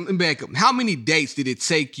dates, let me back up, how many dates did it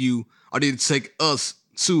take you, or did it take us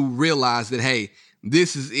to realize that, hey,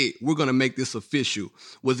 this is it, we're going to make this official?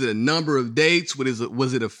 Was it a number of dates?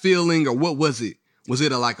 Was it a feeling, or what was it? Was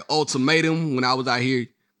it an ultimatum when I was out here,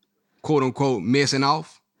 quote unquote, messing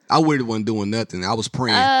off? I really wasn't doing nothing. I was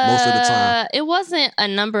praying most of the time. It wasn't a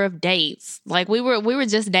number of dates. We were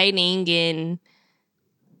just dating and...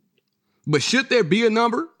 But should there be a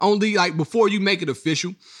number only, before you make it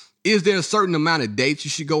official? Is there a certain amount of dates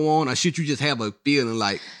you should go on, or should you just have a feeling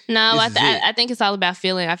like? No, I think it's all about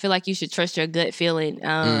feeling. I feel like you should trust your gut feeling,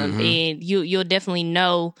 and you'll definitely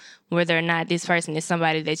know whether or not this person is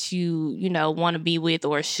somebody that you want to be with,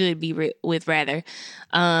 or should be with rather.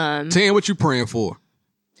 Tan, what you praying for?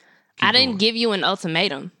 I didn't give you an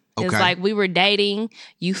ultimatum. Okay. It's like we were dating.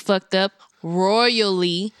 You fucked up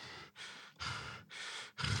royally.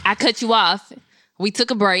 I cut you off. We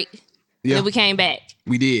took a break. And then we came back.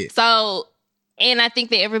 We did. So, and I think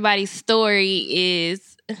that everybody's story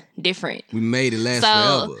is different. We made it last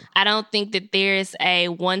forever. I don't think that there's a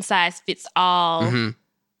one-size-fits-all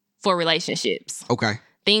for relationships. Okay.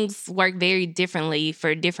 Things work very differently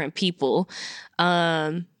for different people,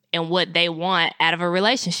 and what they want out of a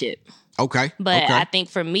relationship. Okay. But I think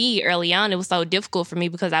for me, early on, it was so difficult for me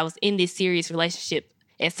because I was in this serious relationship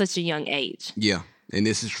at such a young age. Yeah, and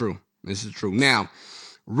this is true. This is true. Now,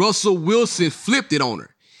 Russell Wilson flipped it on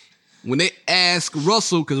her. When they asked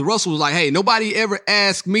Russell, because Russell was like, hey, nobody ever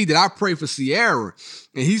asked me that I pray for Ciara.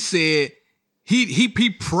 And he said he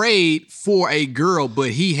prayed for a girl,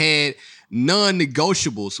 but he had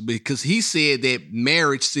non-negotiables, because he said that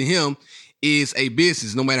marriage to him is a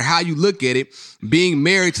business. No matter how you look at it, being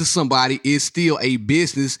married to somebody is still a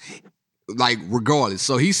business, regardless.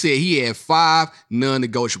 So he said he had 5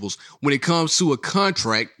 non-negotiables. When it comes to a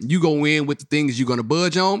contract, you go in with the things you're going to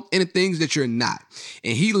budge on and the things that you're not.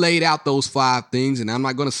 And he laid out those 5 things, and I'm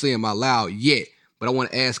not going to say them out loud yet, but I want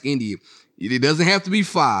to ask India. It doesn't have to be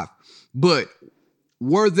 5, but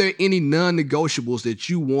were there any non-negotiables that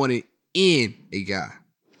you wanted in a guy?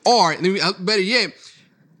 Or, better yet,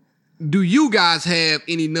 do you guys have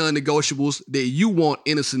any non-negotiables that you want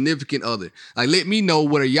in a significant other? Let me know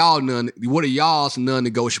what are y'all's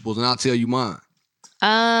non-negotiables, and I'll tell you mine.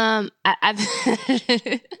 I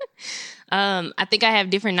think I have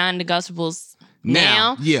different non-negotiables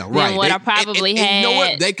now. Yeah, right. Than what I probably had. You know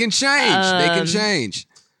what? They can change.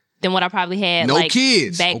 Than what I probably had. No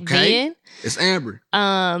kids back then. It's Amber.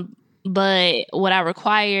 But what I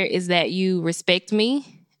require is that you respect me.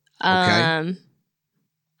 Okay.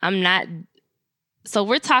 I'm not. So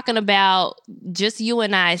we're talking about just you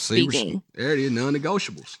and I speaking. There it is,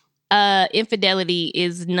 non-negotiables. Infidelity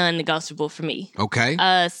is non-negotiable for me. Okay.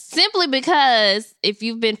 Simply because if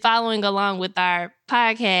you've been following along with our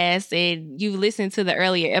podcast and you've listened to the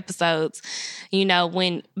earlier episodes,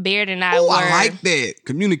 when Baird and I were... I like that.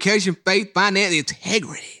 Communication, faith, finance,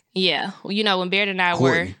 integrity. Yeah. When Baird and I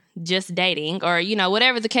were just dating, or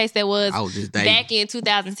whatever the case that was, back in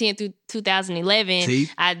 2010 through 2011,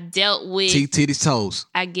 I dealt with titties, toes,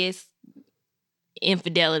 I guess,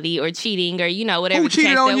 infidelity or cheating, or whatever the case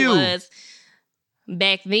that you? was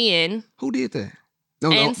back then. Who did that?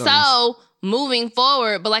 So moving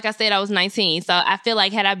forward, but like I said, I was 19, so I feel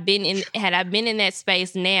like had I been in that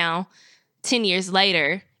space now, 10 years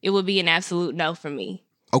later, it would be an absolute no for me.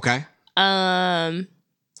 Okay.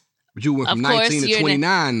 But you went from 19 to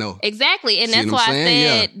 29, though. Exactly. And that's why I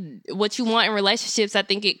said what you want in relationships, I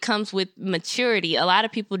think it comes with maturity. A lot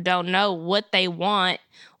of people don't know what they want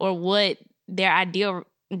or what their ideal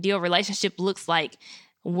relationship looks like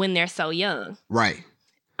when they're so young. Right.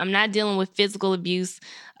 I'm not dealing with physical abuse.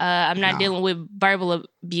 I'm not dealing with verbal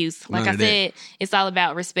abuse. Like I said, it's all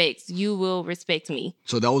about respect. You will respect me.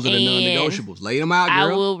 So those are the non-negotiables. Lay them out, girl.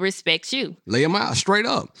 I will respect you. Lay them out straight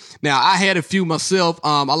up. Now, I had a few myself.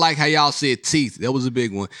 I like how y'all said teeth. That was a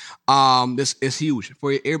big one. It's huge.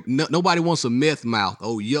 Nobody wants a meth mouth.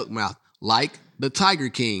 Oh, yuck mouth. Like the Tiger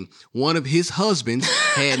King. One of his husbands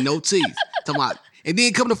had no teeth. And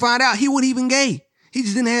then come to find out, he wasn't even gay. He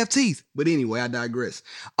just didn't have teeth. But anyway, I digress.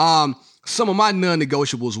 Some of my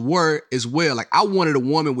non-negotiables were as well. Like, I wanted a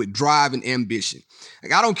woman with drive and ambition.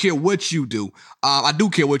 Like, I don't care what you do. I do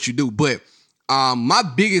care what you do. But my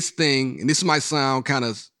biggest thing, and this might sound kind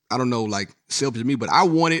of, I don't know, like selfish to me, but I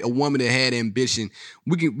wanted a woman that had ambition.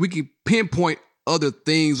 We can pinpoint other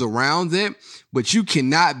things around that, but you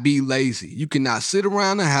cannot be lazy. You cannot sit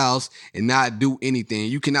around the house and not do anything.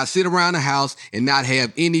 You cannot sit around the house and not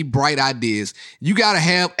have any bright ideas. You got to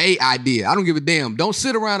have a idea. I don't give a damn. Don't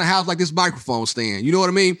sit around the house like this microphone stand. You know what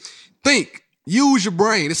I mean? Think. Use your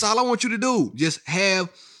brain. That's all I want you to do. Just have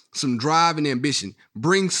some drive and ambition.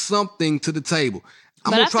 Bring something to the table.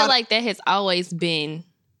 But I feel like that has always been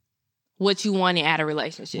what you wanted out of a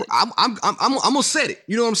relationship. I'm gonna set it.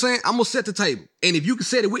 You know what I'm saying? I'm gonna set the table. And if you can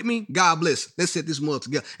set it with me, God bless. Let's set this mother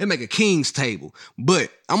together and make a king's table.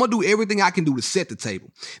 But I'm gonna do everything I can do to set the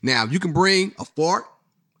table. Now, if you can bring a fork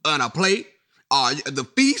and a plate, the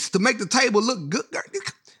feast to make the table look good,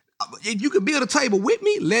 if you can build a table with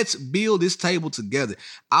me, let's build this table together.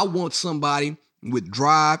 I want somebody with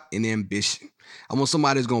drive and ambition. I want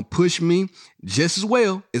somebody that's going to push me just as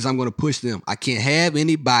well as I'm going to push them. I can't have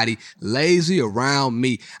anybody lazy around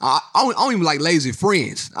me. I don't even like lazy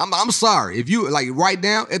friends. I'm sorry. If you, like, right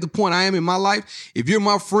now at the point I am in my life, if you're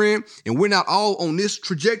my friend and we're not all on this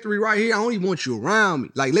trajectory right here, I don't even want you around me.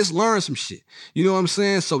 Like, let's learn some shit. You know what I'm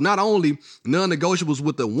saying? So not only non-negotiables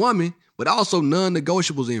with a woman, but also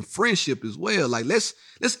non-negotiables in friendship as well. Like, let's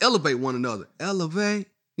elevate one another. Elevate.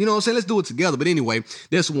 You know what I'm saying? Let's do it together. But anyway,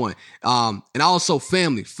 that's one. And also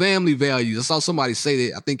family values. I saw somebody say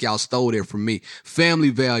that. I think y'all stole that from me. Family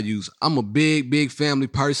values. I'm a big family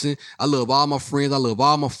person. I love all my friends. I love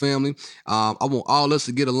all my family. I want all us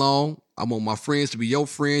to get along. I want my friends to be your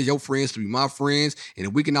friends to be my friends. And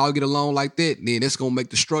if we can all get along like that, then that's going to make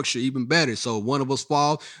the structure even better. So if one of us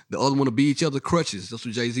fall, the other one will be each other's crutches. That's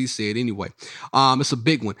what Jay-Z said anyway. It's a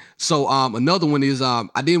big one. So another one is I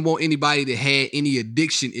didn't want anybody that had any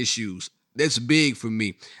addiction issues. That's big for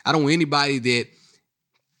me. I don't want anybody that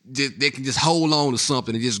can just hold on to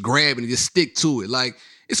something and just grab it and just stick to it. Like,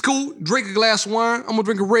 it's cool. Drink a glass of wine. I'm going to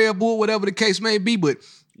drink a Red Bull, whatever the case may be, but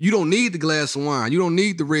you don't need the glass of wine. You don't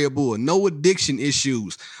need the Red Bull. No addiction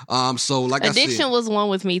issues. So like addiction I said, addiction was one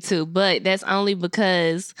with me too, but that's only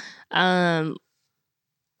because I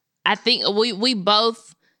think we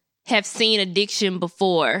both have seen addiction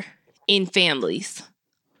before in families.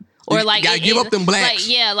 Or you like gotta give up them blacks.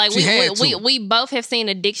 We both have seen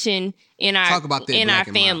addiction in our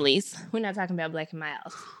families. We're not talking about black and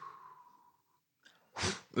mild.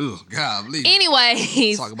 Oh, God, please.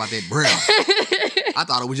 Anyways. Talk about that breath. I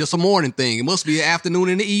thought it was just a morning thing. It must be an afternoon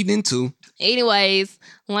and the evening, too. Anyways,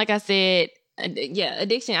 like I said,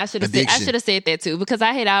 addiction. I should have said that, too, because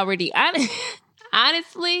I had already,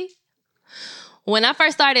 honestly, when I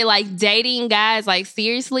first started, like, dating guys, like,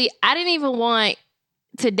 seriously, I didn't even want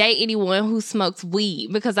to date anyone who smokes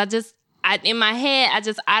weed because in my head, I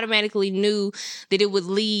just automatically knew that it would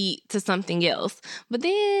lead to something else. But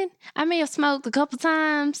then I may have smoked a couple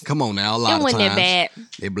times. Come on now, a lot of times. It wasn't that bad.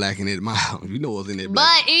 They blacking it mild. You know what's in there.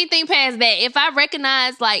 But anything past that, if I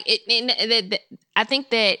recognize, like, I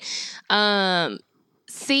think that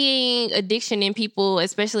seeing addiction in people,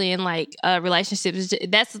 especially in, like, relationships,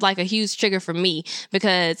 that's, like, a huge trigger for me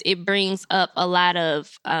because it brings up a lot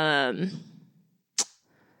of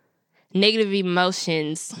negative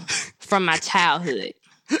emotions from my childhood.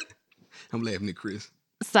 I'm laughing at Chris.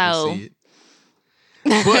 So,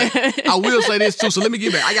 but I will say this too. So let me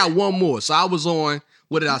get back. I got one more. So I was on,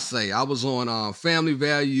 what did I say? I was on family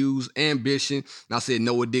values, ambition, and I said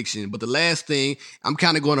no addiction. But the last thing, I'm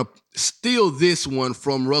kind of going to steal this one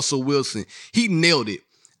from Russell Wilson. He nailed it.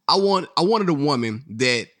 I wanted a woman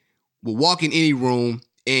that would walk in any room,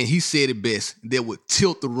 and he said it best, that would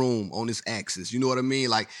tilt the room on its axis. You know what I mean?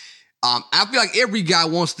 Like, I feel like every guy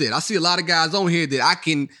wants that. I see a lot of guys on here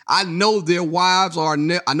that I know their wives or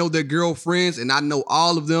I know their girlfriends, and I know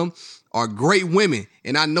all of them are great women,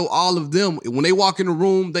 and I know all of them. When they walk in the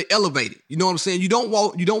room, they elevate it. You know what I'm saying? You don't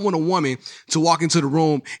want a woman to walk into the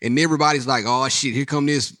room and everybody's like, oh shit, here come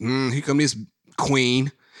this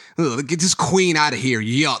queen. Ugh, get this queen out of here.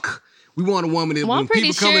 Yuck. We want a woman that when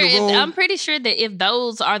people come in the room. I'm pretty sure that if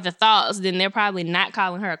those are the thoughts, then they're probably not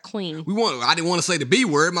calling her a queen. I didn't want to say the B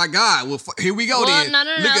word. My God. Well, here we go then. No,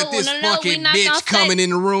 Look at this fucking bitch coming in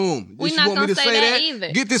the room. We're not going to say that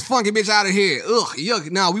either. Get this funky bitch out of here. Ugh,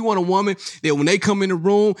 yuck. Now, we want a woman that when they come in the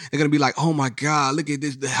room, they're going to be like, oh my God, look at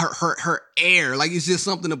this, her air. Like it's just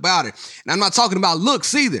something about her. And I'm not talking about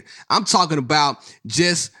looks either. I'm talking about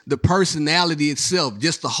just the personality itself,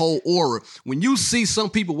 just the whole aura. When you see some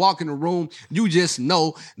people walk in the room, you just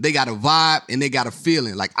know they got a vibe and they got a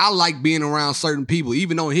feeling. Like I like being around certain people,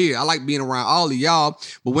 even on here. I like being around all of y'all.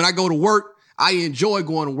 But when I go to work, I enjoy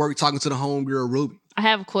going to work talking to the homegirl Ruby. I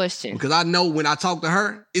have a question. Because I know when I talk to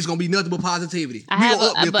her, it's going to be nothing but positivity. I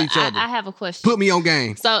have a question. Put me on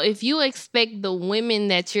game. So if you expect the women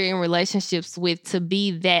that you're in relationships with to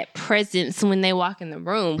be that presence when they walk in the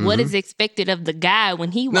room, what is expected of the guy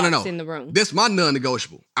when he walks in the room? That's my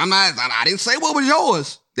non-negotiable. I didn't say what was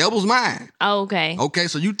yours. That was mine. Oh, okay. Okay,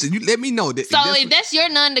 so you let me know that. So if that's your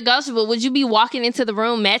non-negotiable, would you be walking into the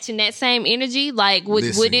room matching that same energy? Like, would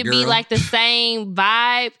it be like the same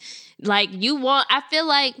vibe? Like I feel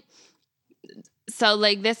like, so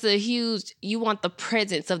like that's a huge, you want the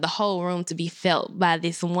presence of the whole room to be felt by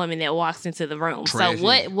this woman that walks into the room. Trashy.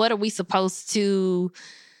 So what are we supposed to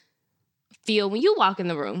feel when you walk in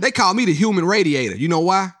the room? They call me the human radiator. You know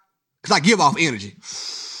why? Because I give off energy.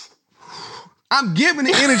 I'm giving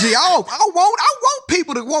the energy off. I want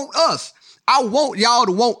people to want us. I want y'all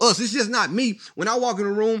to want us. It's just not me. When I walk in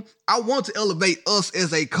the room, I want to elevate us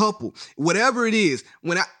as a couple. Whatever it is,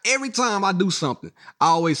 every time I do something, I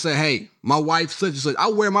always say, hey, my wife such and such. I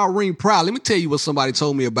wear my ring proud. Let me tell you what somebody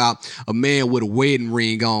told me about a man with a wedding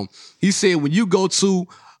ring on. He said, when you go,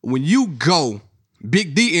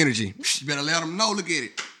 Big D energy, you better let them know. Look at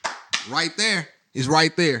it. Right there. It's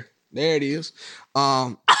right there. There it is.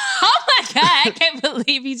 Oh my God, I can't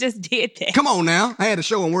believe you just did that. Come on now. I had to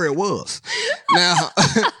show him where it was. Now,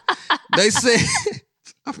 they said,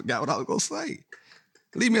 I forgot what I was going to say.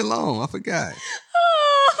 Leave me alone. I forgot.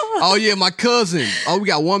 Oh, yeah, my cousin. Oh, we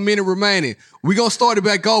got 1 minute remaining. We're going to start it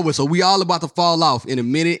back over. So we all about to fall off in 1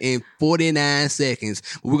 minute and 49 seconds.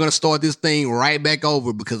 We're going to start this thing right back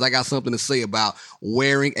over because I got something to say about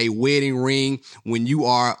wearing a wedding ring when you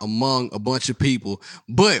are among a bunch of people.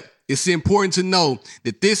 But it's important to know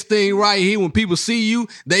that this thing right here, when people see you,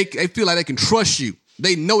 they feel like they can trust you.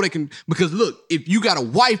 They know they can, because look, if you got a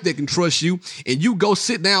wife that can trust you and you go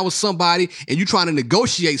sit down with somebody and you trying to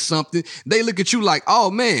negotiate something, they look at you like, oh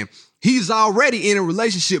man, he's already in a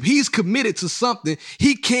relationship. He's committed to something.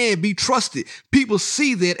 He can be trusted. People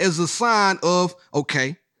see that as a sign of,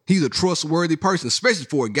 okay, he's a trustworthy person, especially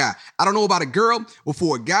for a guy. I don't know about a girl, but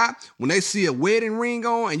for a guy, when they see a wedding ring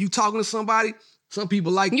on and you talking to somebody, some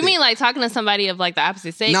people like You mean like talking to somebody of like the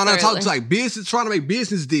opposite sex? No, talking to like business, trying to make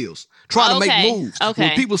business deals, trying to make moves. Okay.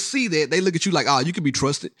 When people see that, they look at you like, oh, you can be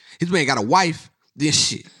trusted. His man got a wife, then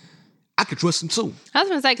shit. I could trust him too. I was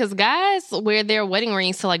going to say, because guys wear their wedding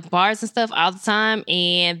rings to like bars and stuff all the time,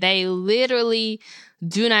 and they literally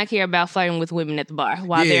do not care about flirting with women at the bar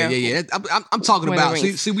while Yeah. I'm talking about,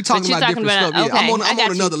 see, we talking about different stuff. Okay, I'm on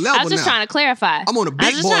another level now. I was just trying to clarify. I'm on a big boy level. I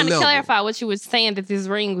was just trying to clarify what you were saying that this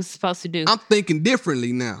ring was supposed to do. I'm thinking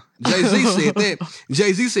differently now. Jay-Z said that.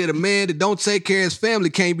 Jay-Z said a man that don't take care of his family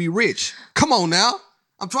can't be rich. Come on now.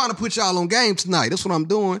 I'm trying to put y'all on game tonight. That's what I'm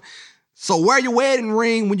doing. So wear your wedding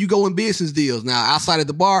ring when you go in business deals. Now, outside of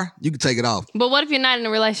the bar, you can take it off. But what if you're not in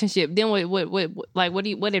a relationship? Then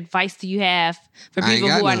what advice do you have for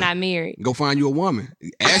people who are not married? Go find you a woman.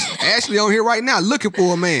 Ashley on here right now looking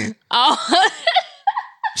for a man. Oh.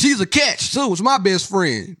 She's a catch, too. It's my best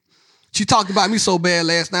friend. She talked about me so bad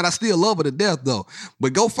last night. I still love her to death, though.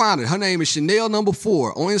 But go find her. Her name is Chanel No.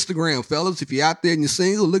 4 on Instagram, fellas. If you're out there and you're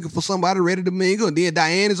single, looking for somebody ready to mingle, and then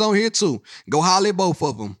Diane is on here, too. Go holler at both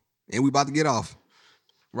of them. And we about to get off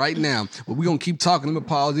right now. But we're going to keep talking. Let me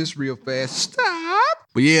pause this real fast. Stop.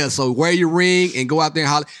 But yeah, so wear your ring and go out there and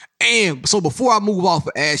holler. And so before I move off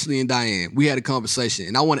of Ashley and Diane, we had a conversation.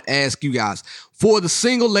 And I want to ask you guys, for the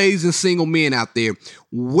single ladies and single men out there,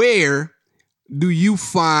 where do you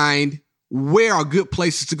find where are good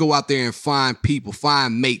places to go out there and find people,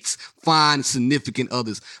 find mates, find significant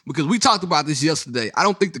others? Because we talked about this yesterday. I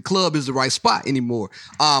don't think the club is the right spot anymore.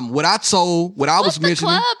 What I was mentioning. Was the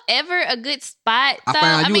club ever a good spot? Though?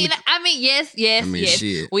 I mean, yes.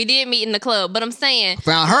 Shit. We did meet in the club, but I'm saying I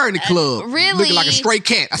found her in the club, really looking like a stray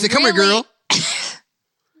cat. I said, "Come here, girl."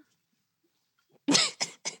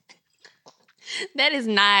 That is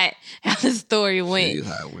not how the story went.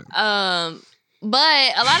 How it went.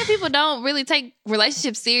 But a lot of people don't really take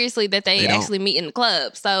relationships seriously that they actually meet in the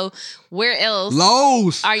club. So where else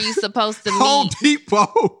Lowe's are you supposed to meet? Home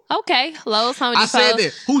Depot. Okay, Lowe's, Home Depot. I said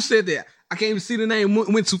that. Who said that? I can't even see the name.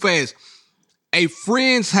 Went too fast. A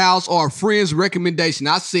friend's house or a friend's recommendation.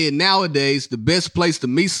 I said nowadays the best place to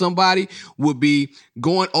meet somebody would be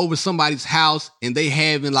going over somebody's house and they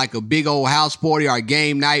having like a big old house party or a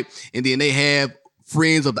game night, and then they have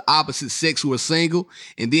friends of the opposite sex who are single,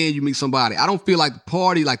 and then you meet somebody. I don't feel like the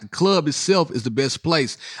party, like the club itself, is the best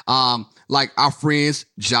place. Like our friends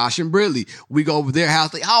Josh and Britley, we go over their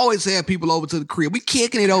house. They always have people over to the crib. We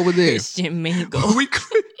kicking it over there. Christian Mingle.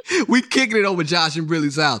 we kicking it over Josh and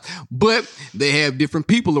Britley's house, but they have different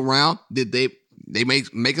people around that they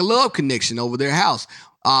make a love connection over their house.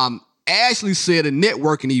 Ashley said a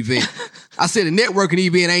networking event. I said a networking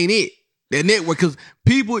event ain't it. That network, because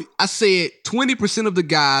I said 20% of the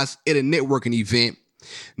guys at a networking event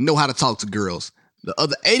know how to talk to girls. The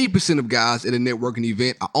other 80% of guys at a networking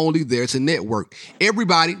event are only there to network.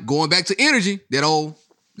 Everybody, going back to energy, that old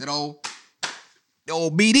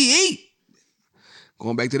BDE.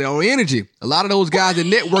 Going back to that old energy. A lot of those guys at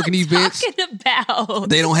networking events,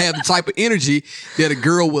 they don't have the type of energy that a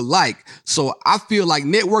girl would like. So I feel like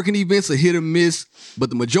networking events are hit or miss, but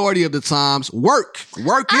the majority of the times, work is a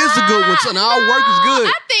good one. So now work is good.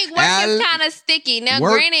 I think work is kind of sticky. Now,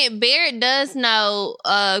 granted, Barrett does know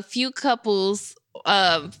a few couples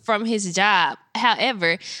from his job.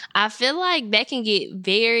 However, I feel like that can get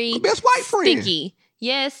very best white friend. Sticky.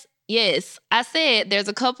 Yes. I said there's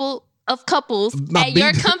a couple of couples at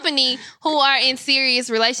your company who are in serious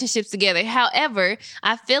relationships together. However,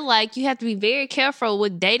 I feel like you have to be very careful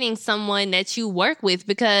with dating someone that you work with,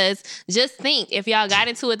 because just think, if y'all got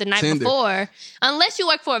into it the night before, unless you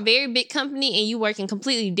work for a very big company and you work in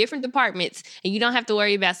completely different departments and you don't have to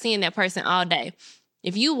worry about seeing that person all day.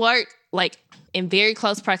 If you work like in very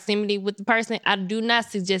close proximity with the person, I do not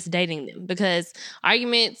suggest dating them, because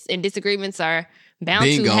arguments and disagreements are bound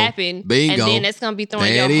to happen. And then that's going to be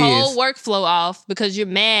throwing your whole workflow off because you're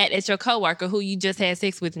mad at your coworker who you just had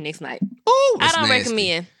sex with the next night. Ooh, I don't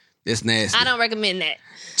recommend. That's nasty. I don't recommend that.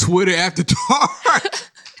 Twitter after dark.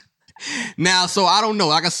 Now, so I don't know.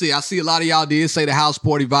 Like I see a lot of y'all did say the house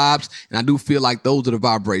party vibes, and I do feel like those are the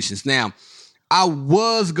vibrations. Now, I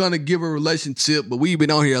was going to give a relationship, but we've been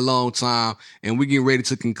on here a long time, and we're getting ready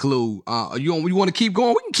to conclude. You want to keep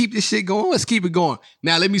going? We can keep this shit going. Let's keep it going.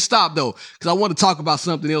 Now, let me stop, though, because I want to talk about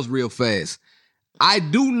something else real fast. I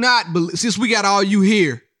do not believe, since we got all you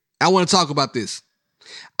here, I want to talk about this.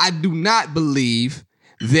 I do not believe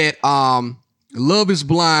that Love is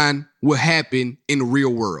Blind will happen in the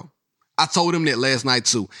real world. I told him that last night,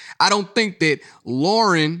 too. I don't think that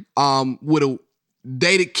Lauren would have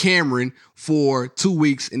dated Cameron for 2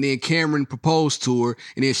 weeks, and then Cameron proposed to her,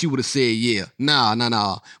 and then she would have said, yeah.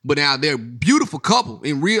 Nah. But now they're a beautiful couple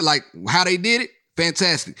in real, like how they did it,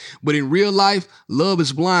 fantastic. But in real life, Love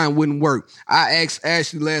is Blind wouldn't work. I asked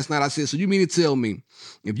Ashley last night, I said, so you mean to tell me,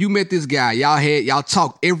 if you met this guy, y'all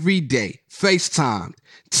talked every day, FaceTimed,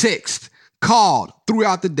 text, called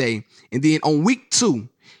throughout the day, and then on week 2,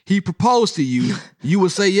 he proposed to you, you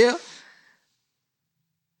would say yeah?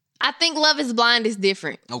 I think Love is Blind is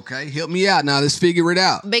different. Okay, help me out now. Let's figure it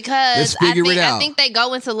out. Because I think they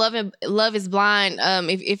go into Love is Blind.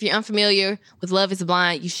 If you're unfamiliar with Love is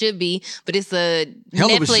Blind, you should be. But it's a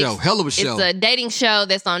hell of a show. It's a dating show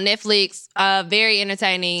that's on Netflix. Very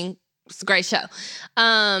entertaining. It's a great show.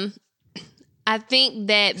 I think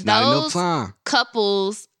that those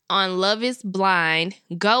couples on Love is Blind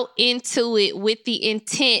go into it with the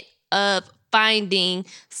intent of finding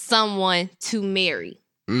someone to marry.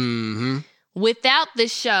 Mm-hmm. Without the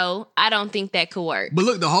show, I don't think that could work. But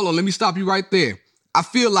look, hold on, let me stop you right there. I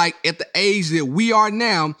feel like at the age that we are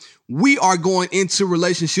now, we are going into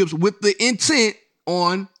relationships with the intent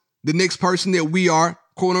on the next person that we are,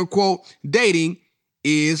 quote unquote, dating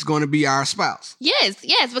is going to be our spouse. Yes,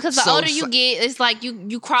 because the older you get, it's like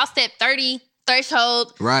you cross that 30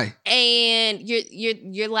 threshold, right? And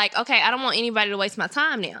you're like, okay, I don't want anybody to waste my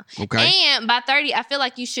time now. Okay. And by 30, I feel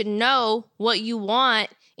like you should know what you want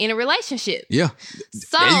in a relationship. Yeah.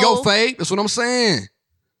 So there you go, Faye. That's what I'm saying.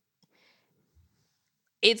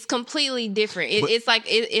 it's completely different. It's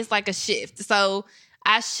like a shift. So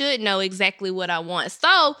I should know exactly what I want.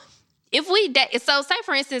 So if we date, so say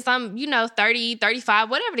for instance, I'm 30, 35,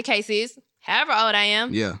 whatever the case is, however old I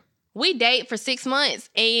am. Yeah. We date for 6 months,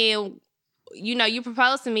 and you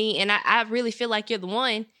propose to me, and I really feel like you're the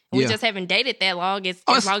one. We just haven't dated that long as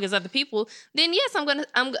long as other people. Then yes,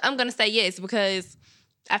 I'm gonna say yes, because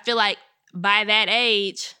I feel like by that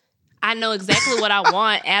age, I know exactly what I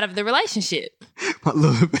want out of the relationship. My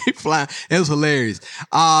little baby fly. It was hilarious.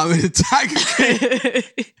 The Tiger King.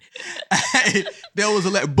 Hey, that was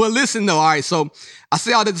hilarious. But listen though, all right, so I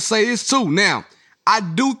say all that to say this too. Now, I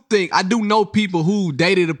do know people who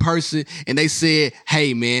dated a person and they said,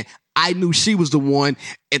 hey man, I knew she was the one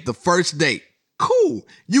at the first date. Cool.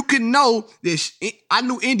 You can know that I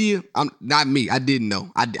knew India. Not me. I didn't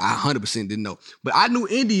know. I 100% didn't know. But I knew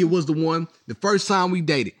India was the one the first time we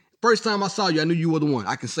dated. First time I saw you, I knew you were the one.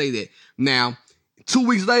 I can say that. Now, 2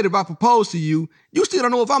 weeks later, if I propose to you, you still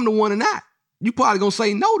don't know if I'm the one or not. You probably gonna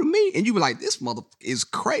say no to me, and you be like, "This mother is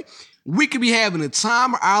crazy." We could be having the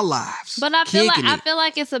time of our lives. But I feel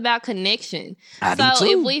like it's about connection. I do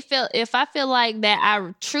too. If I feel like that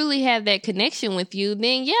I truly have that connection with you,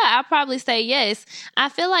 then yeah, I'll probably say yes. I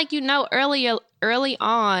feel like early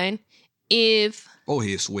on if go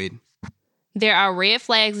ahead, sweating. There are red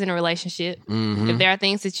flags in a relationship. Mm-hmm. If there are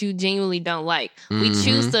things that you genuinely don't like, we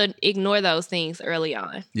choose to ignore those things early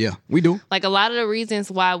on. Yeah, we do. Like a lot of the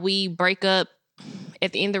reasons why we break up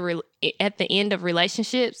at the end of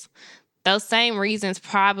relationships, those same reasons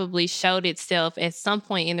probably showed itself at some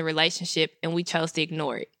point in the relationship, and we chose to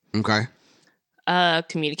ignore it. Okay.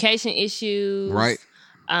 Communication issues. Right.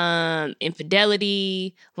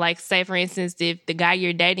 Infidelity. Like, say for instance, if the guy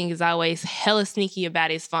you're dating is always hella sneaky about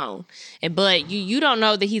his phone, but you don't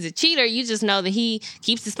know that he's a cheater, you just know that he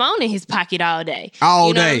keeps his phone in his pocket all day. You know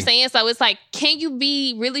what I'm saying? So it's like, can you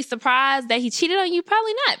be really surprised that he cheated on you?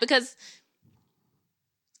 Probably not, because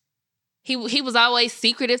he was always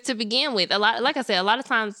secretive to begin with. Like I said, a lot of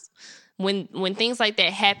times when things like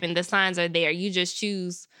that happen, the signs are there. You just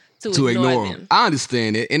choose to ignore them. I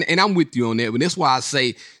understand it, and I'm with you on that. But that's why I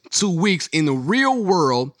say 2 weeks in the real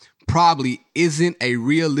world probably isn't a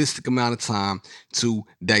realistic amount of time to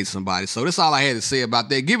date somebody. So that's all I had to say about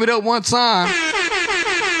that. Give it up one time.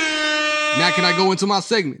 Now can I go into my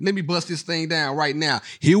segment? Let me bust this thing down right now.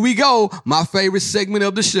 Here we go. My favorite segment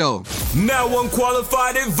of the show. Now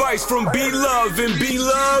unqualified advice from B-Love and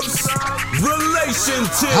B-Love's Relation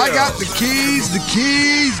Tips. I got the keys.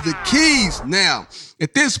 Now,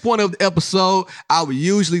 at this point of the episode, I would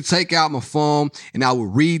usually take out my phone and I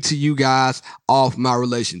would read to you guys off my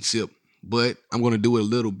relationship. But I'm going to do it a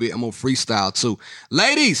little bit. I'm going to freestyle too.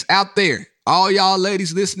 Ladies out there, all y'all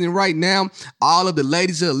ladies listening right now, all of the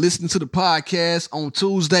ladies that are listening to the podcast on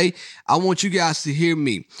Tuesday, I want you guys to hear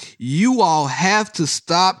me. You all have to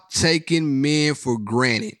stop taking men for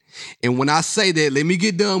granted. And when I say that, let me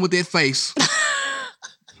get done with that face.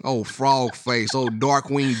 Oh, frog face. Oh,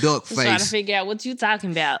 dark-winged duck face. Trying to figure out what you talking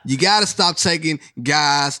about. You got to stop taking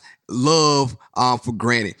guys' love for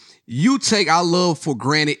granted. You take our love for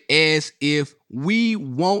granted as if we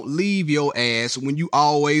won't leave your ass when you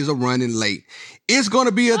always are running late. It's going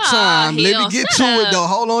to be a time. Let me get to it, though.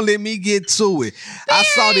 Hold on. Let me get to it. I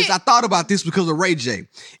saw this. I thought about this because of Ray J.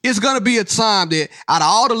 It's going to be a time that out of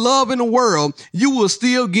all the love in the world, you will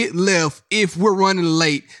still get left if we're running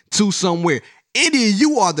late to somewhere. India,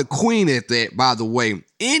 you are the queen at that, by the way.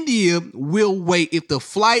 India will wait. If the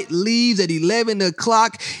flight leaves at 11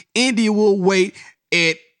 o'clock, India will wait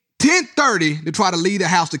at 10:30 to try to leave the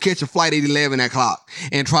house to catch a flight at 11 o'clock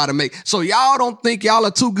and try to make. So y'all don't think y'all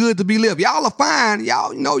are too good to be left. Y'all are fine.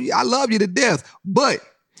 Y'all know I love you to death, but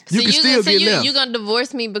you can still get left. You're going to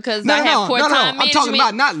divorce me because I have poor time management? I'm talking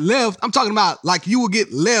about not left. I'm talking about like you will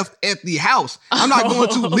get left at the house. I'm not going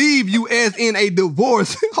to leave you as in a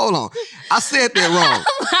divorce. Hold on. I said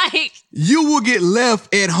that wrong. You will get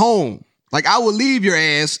left at home. Like I will leave your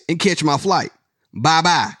ass and catch my flight.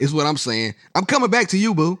 Bye-bye is what I'm saying. I'm coming back to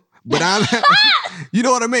you, boo. But you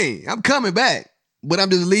know what I mean? I'm coming back, but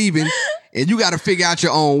I'm just leaving. And you got to figure out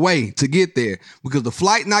your own way to get there because the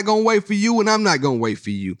flight not going to wait for you and I'm not going to wait for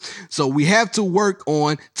you. So we have to work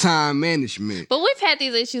on time management. But we've had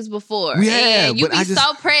these issues before. We have. And you be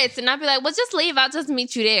so pressed and I'd be like, well, just leave. I'll just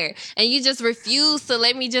meet you there. And you just refuse to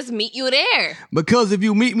let me just meet you there. Because if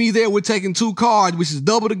you meet me there, we're taking 2 cars, which is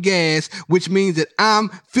double the gas, which means that I'm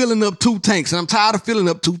filling up 2 tanks. And I'm tired of filling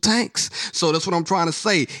up 2 tanks. So that's what I'm trying to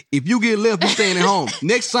say. If you get left, you're staying at home.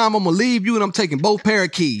 Next time I'm going to leave you and I'm taking both pair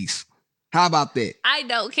of keys. How about that? I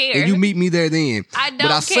don't care. And you meet me there then. I don't care.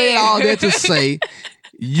 But I say all that to say,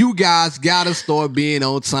 You guys gotta start being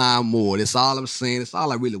on time more. That's all I'm saying. That's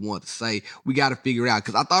all I really want to say. We gotta figure it out.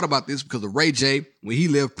 Because I thought about this because of Ray J when he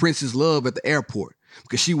left Princess Love at the airport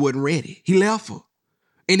because she wasn't ready. He left her.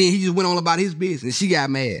 And then he just went on about his business. She got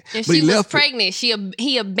mad. And but she he was left pregnant. He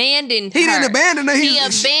abandoned her. He didn't abandon her. He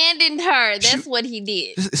abandoned her. That's what he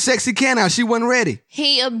did. Sexy can out. She wasn't ready.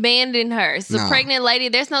 He abandoned her. So pregnant lady,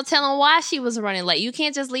 there's no telling why she was running late. You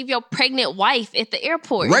can't just leave your pregnant wife at the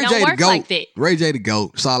airport. It don't work like that. Ray J the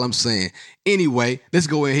GOAT. That's all I'm saying. Anyway, let's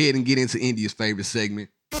go ahead and get into India's favorite segment.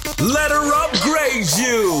 Let her upgrade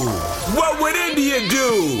you. What would India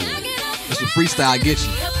do? It's a freestyle get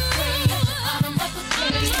you.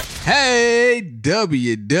 Hey,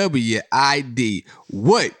 WWID.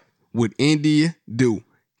 What would India do?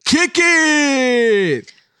 Kick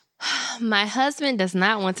it! My husband does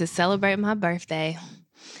not want to celebrate my birthday.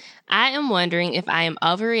 I am wondering if I am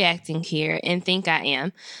overreacting here and think I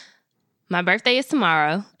am. My birthday is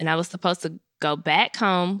tomorrow, and I was supposed to go back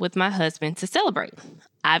home with my husband to celebrate.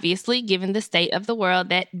 Obviously, given the state of the world,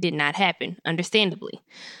 that did not happen, understandably.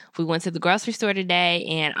 We went to the grocery store today,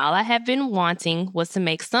 and all I have been wanting was to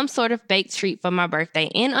make some sort of baked treat for my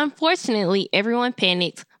birthday. And unfortunately, everyone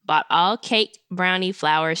panicked, bought all cake, brownie,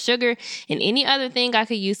 flour, sugar, and any other thing I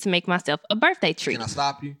could use to make myself a birthday treat. Can I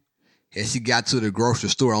stop you? If she got to the grocery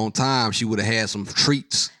store on time, she would have had some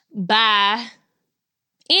treats. Bye.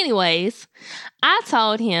 Anyways, I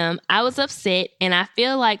told him I was upset and I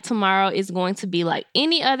feel like tomorrow is going to be like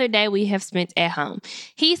any other day we have spent at home.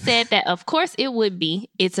 He said that of course it would be.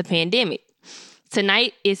 It's a pandemic.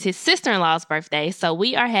 Tonight is his sister-in-law's birthday, so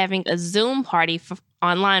we are having a Zoom party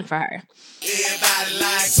online for her. Everybody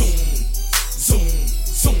like Zoom, Zoom,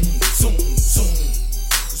 Zoom, Zoom, Zoom,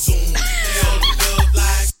 Zoom.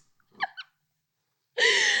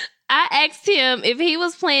 I asked him if he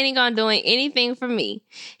was planning on doing anything for me.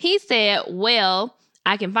 He said, well,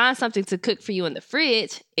 I can find something to cook for you in the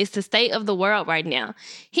fridge. It's the state of the world right now.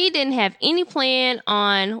 He didn't have any plan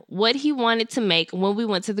on what he wanted to make when we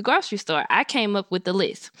went to the grocery store. I came up with the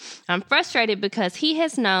list. I'm frustrated because he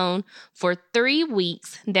has known for 3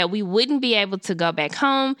 weeks that we wouldn't be able to go back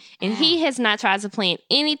home, and he has not tried to plan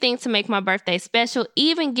anything to make my birthday special,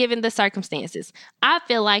 even given the circumstances. I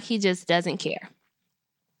feel like he just doesn't care.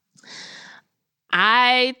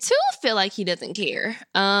 I, too, feel like he doesn't care.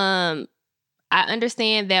 I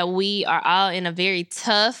understand that we are all in a very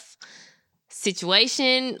tough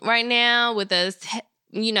situation right now with us,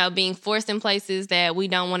 you know, being forced in places that we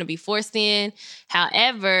don't want to be forced in.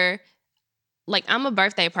 However, like, I'm a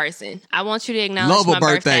birthday person. I want you to acknowledge my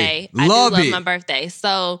birthday. I do love my birthday.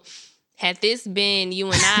 So, had this been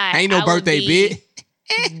you and I, ain't no birthday bit.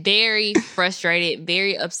 Very frustrated,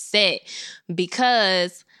 very upset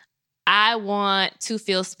because I want to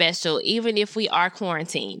feel special, even if we are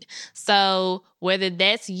quarantined. So whether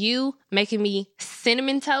that's you making me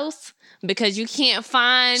cinnamon toast because you can't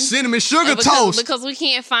find cinnamon sugar toast because we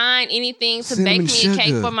can't find anything to bake me a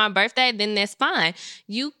cake for my birthday, then that's fine.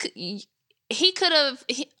 He could have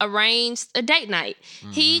arranged a date night.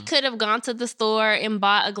 Mm-hmm. He could have gone to the store and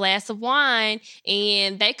bought a glass of wine,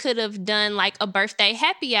 and they could have done like a birthday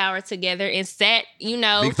happy hour together and sat, you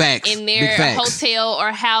know, in their hotel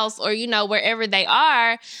or house or, you know, wherever they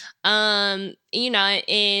are, you know,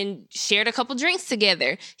 and shared a couple drinks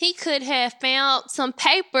together. He could have found some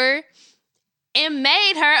paper and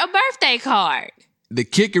made her a birthday card. The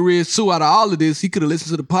kicker is, too, out of all of this, he could have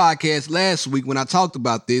listened to the podcast last week when I talked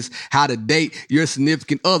about this, how to date your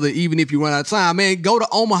significant other, even if you run out of time. Man, go to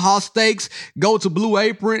Omaha Steaks, go to Blue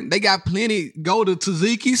Apron. They got plenty. Go to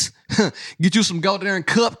Taziki's, get you some go there and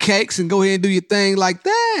cupcakes and go ahead and do your thing like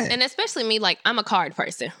that. And especially me, like, I'm a card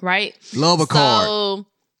person, right? Love a card. So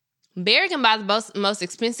Barry can buy the most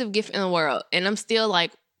expensive gift in the world, and I'm still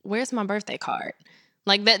like, where's my birthday card?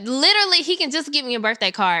 Like that, literally, he can just give me a birthday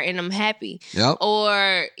card and I'm happy. Yep.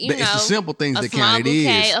 Or, you know, it's the simple things that count. A small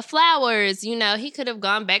bouquet of flowers. You know, he could have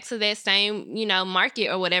gone back to that same, you know, market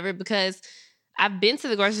or whatever, because I've been to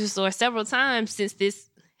the grocery store several times since this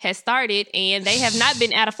has started and they have not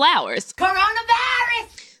been out of flowers.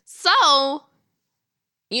 Coronavirus! So,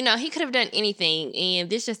 you know, he could have done anything, and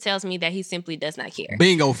this just tells me that he simply does not care.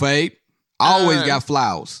 Bingo, Fade. Always got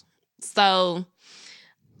flowers. So,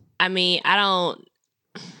 I mean, I don't...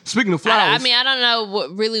 Speaking of flowers, I don't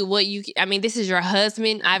know what you. I mean, this is your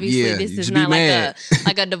husband. Obviously, this is not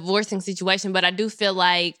like a divorcing situation. But I do feel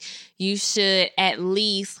like you should at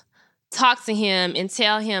least talk to him and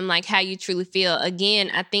tell him like how you truly feel.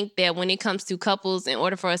 Again, I think that when it comes to couples, in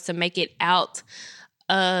order for us to make it out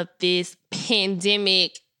of this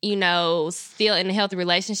pandemic, you know, still in a healthy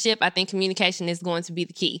relationship, I think communication is going to be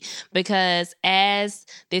the key, because as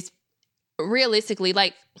this realistically,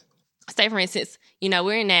 like, say for instance,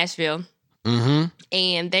 we're in Nashville. Mm-hmm.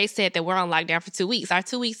 And they said that we're on lockdown for 2 weeks. Our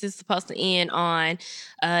 2 weeks is supposed to end on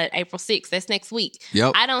April 6th. That's next week.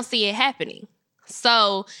 Yep. I don't see it happening.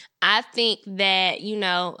 So I think that,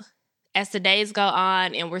 as the days go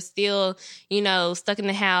on and we're still, stuck in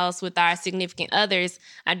the house with our significant others,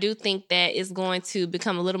 I do think that it's going to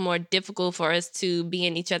become a little more difficult for us to be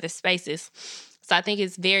in each other's spaces. So I think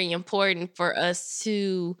it's very important for us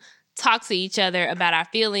to talk to each other about our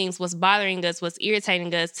feelings, what's bothering us, what's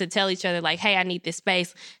irritating us, to tell each other like, hey, I need this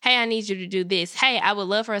space. Hey, I need you to do this. Hey, I would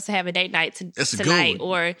love for us to have a date night tonight.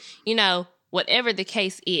 Or, whatever the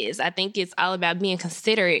case is. I think it's all about being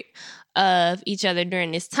considerate of each other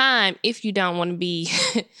during this time if you don't want to be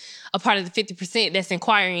a part of the 50% that's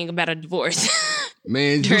inquiring about a divorce.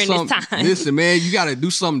 Man, during this time. Listen, man, you got to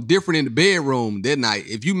do something different in the bedroom that night.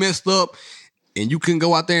 If you messed up and you couldn't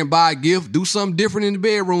go out there and buy a gift, do something different in the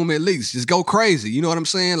bedroom at least. Just go crazy. You know what I'm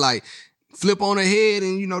saying? Like, flip on her head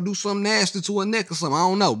and, do something nasty to her neck or something. I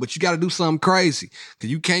don't know. But you got to do something crazy. Because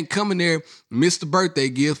you can't come in there, miss the birthday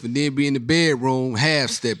gift, and then be in the bedroom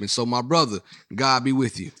half-stepping. So, my brother, God be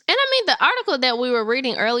with you. And the article that we were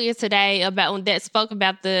reading earlier today about that spoke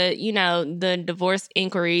about the, the divorce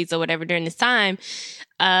inquiries or whatever during this time,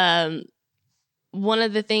 one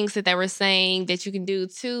of the things that they were saying that you can do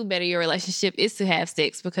to better your relationship is to have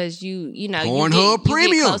sex, because Pornhub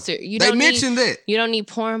Premium. They mentioned that. You don't need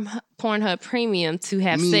Pornhub Premium to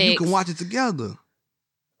have sex. You can watch it together.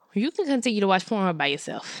 You can continue to watch Pornhub by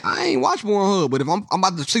yourself. I ain't watch Pornhub, but if I'm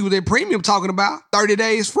about to see what their premium talking about, 30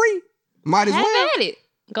 days free. Might as well. Have at it.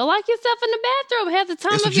 Go lock yourself in the bathroom. Have the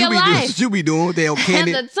time of your life. That's what you be doing. That old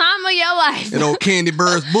candy. Have the time of your life. That old Candy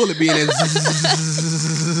Bird's bullet being there.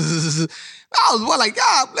 I was like,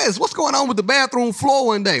 God bless, what's going on with the bathroom floor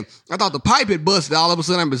one day? I thought the pipe had busted. All of a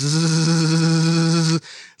sudden,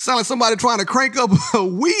 sound like somebody trying to crank up a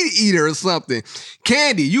weed eater or something.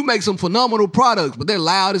 Candy, you make some phenomenal products, but they're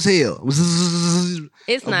loud as hell.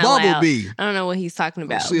 It's not Bumblebee. Loud. I don't know what he's talking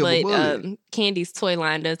about, but Candy's toy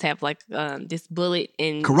line does have like this bullet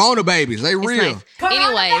and Corona babies. They real. Nice.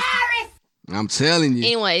 Anyways, I'm telling you.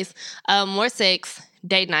 Anyways, more sex,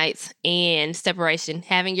 date nights, and separation.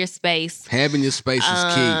 Having your space. Having your space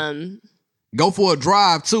is key. Go for a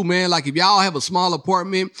drive too, man. Like if y'all have a small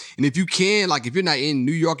apartment, and if you can, like if you're not in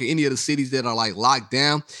New York or any of the cities that are like locked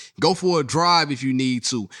down, go for a drive if you need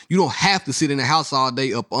to. You don't have to sit in the house all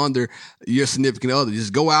day up under your significant other.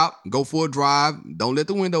 Just go out, go for a drive. Don't let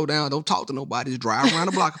the window down. Don't talk to nobody. Just drive around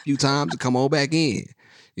the block a few times and come on back in.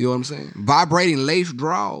 You know what I'm saying? Vibrating lace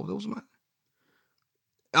draws. Those are my...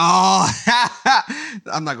 Oh,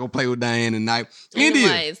 I'm not gonna play with Diane tonight.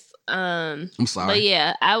 Anyways, I'm sorry, but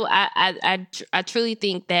yeah, I truly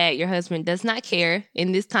think that your husband does not care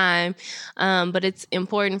in this time, but it's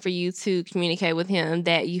important for you to communicate with him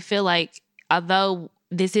that you feel like, although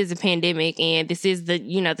this is a pandemic and this is the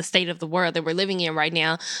the state of the world that we're living in right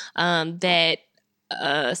now, that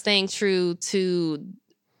staying true to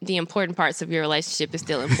the important parts of your relationship is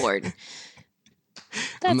still important.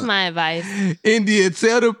 That's my advice. India,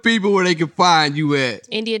 tell the people where they can find you at.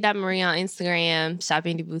 India.Marie on Instagram, Shop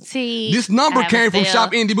Indie Boutique. This number came from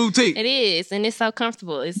Shop Indie Boutique. It is, and it's so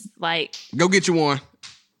comfortable. It's like... Go get you one.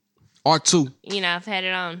 Or two. I've had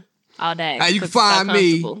it on all day. You can find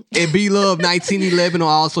me at BLove1911 on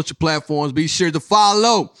all social platforms. Be sure to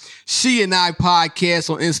follow She and I Podcast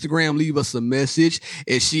on Instagram. Leave us a message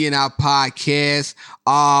at She and I Podcast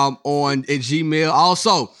at Gmail.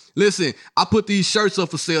 Also, listen, I put these shirts up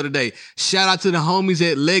for sale today. Shout out to the homies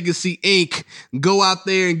at Legacy Inc. Go out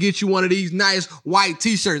there and get you one of these nice white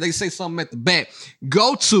t-shirts. They say something at the back.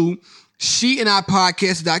 Go to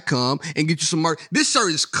sheandipodcast.com and get you some merch. This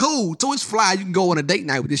shirt is cool, too. It's fly. You can go on a date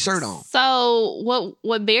night with this shirt on. So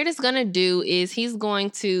what Baird is going to do is he's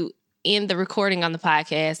going to end the recording on the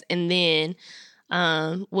podcast, and then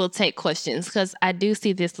we'll take questions, because I do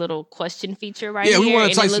see this little question feature right here. Yeah, we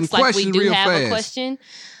want to take some questions real fast. We do have a question.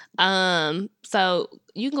 So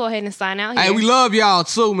you can go ahead and sign out here. Hey, we love y'all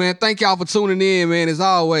too, man. Thank y'all for tuning in, man, as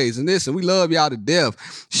always. And listen, we love y'all to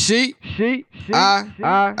death. I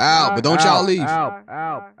out. But don't y'all leave. Out.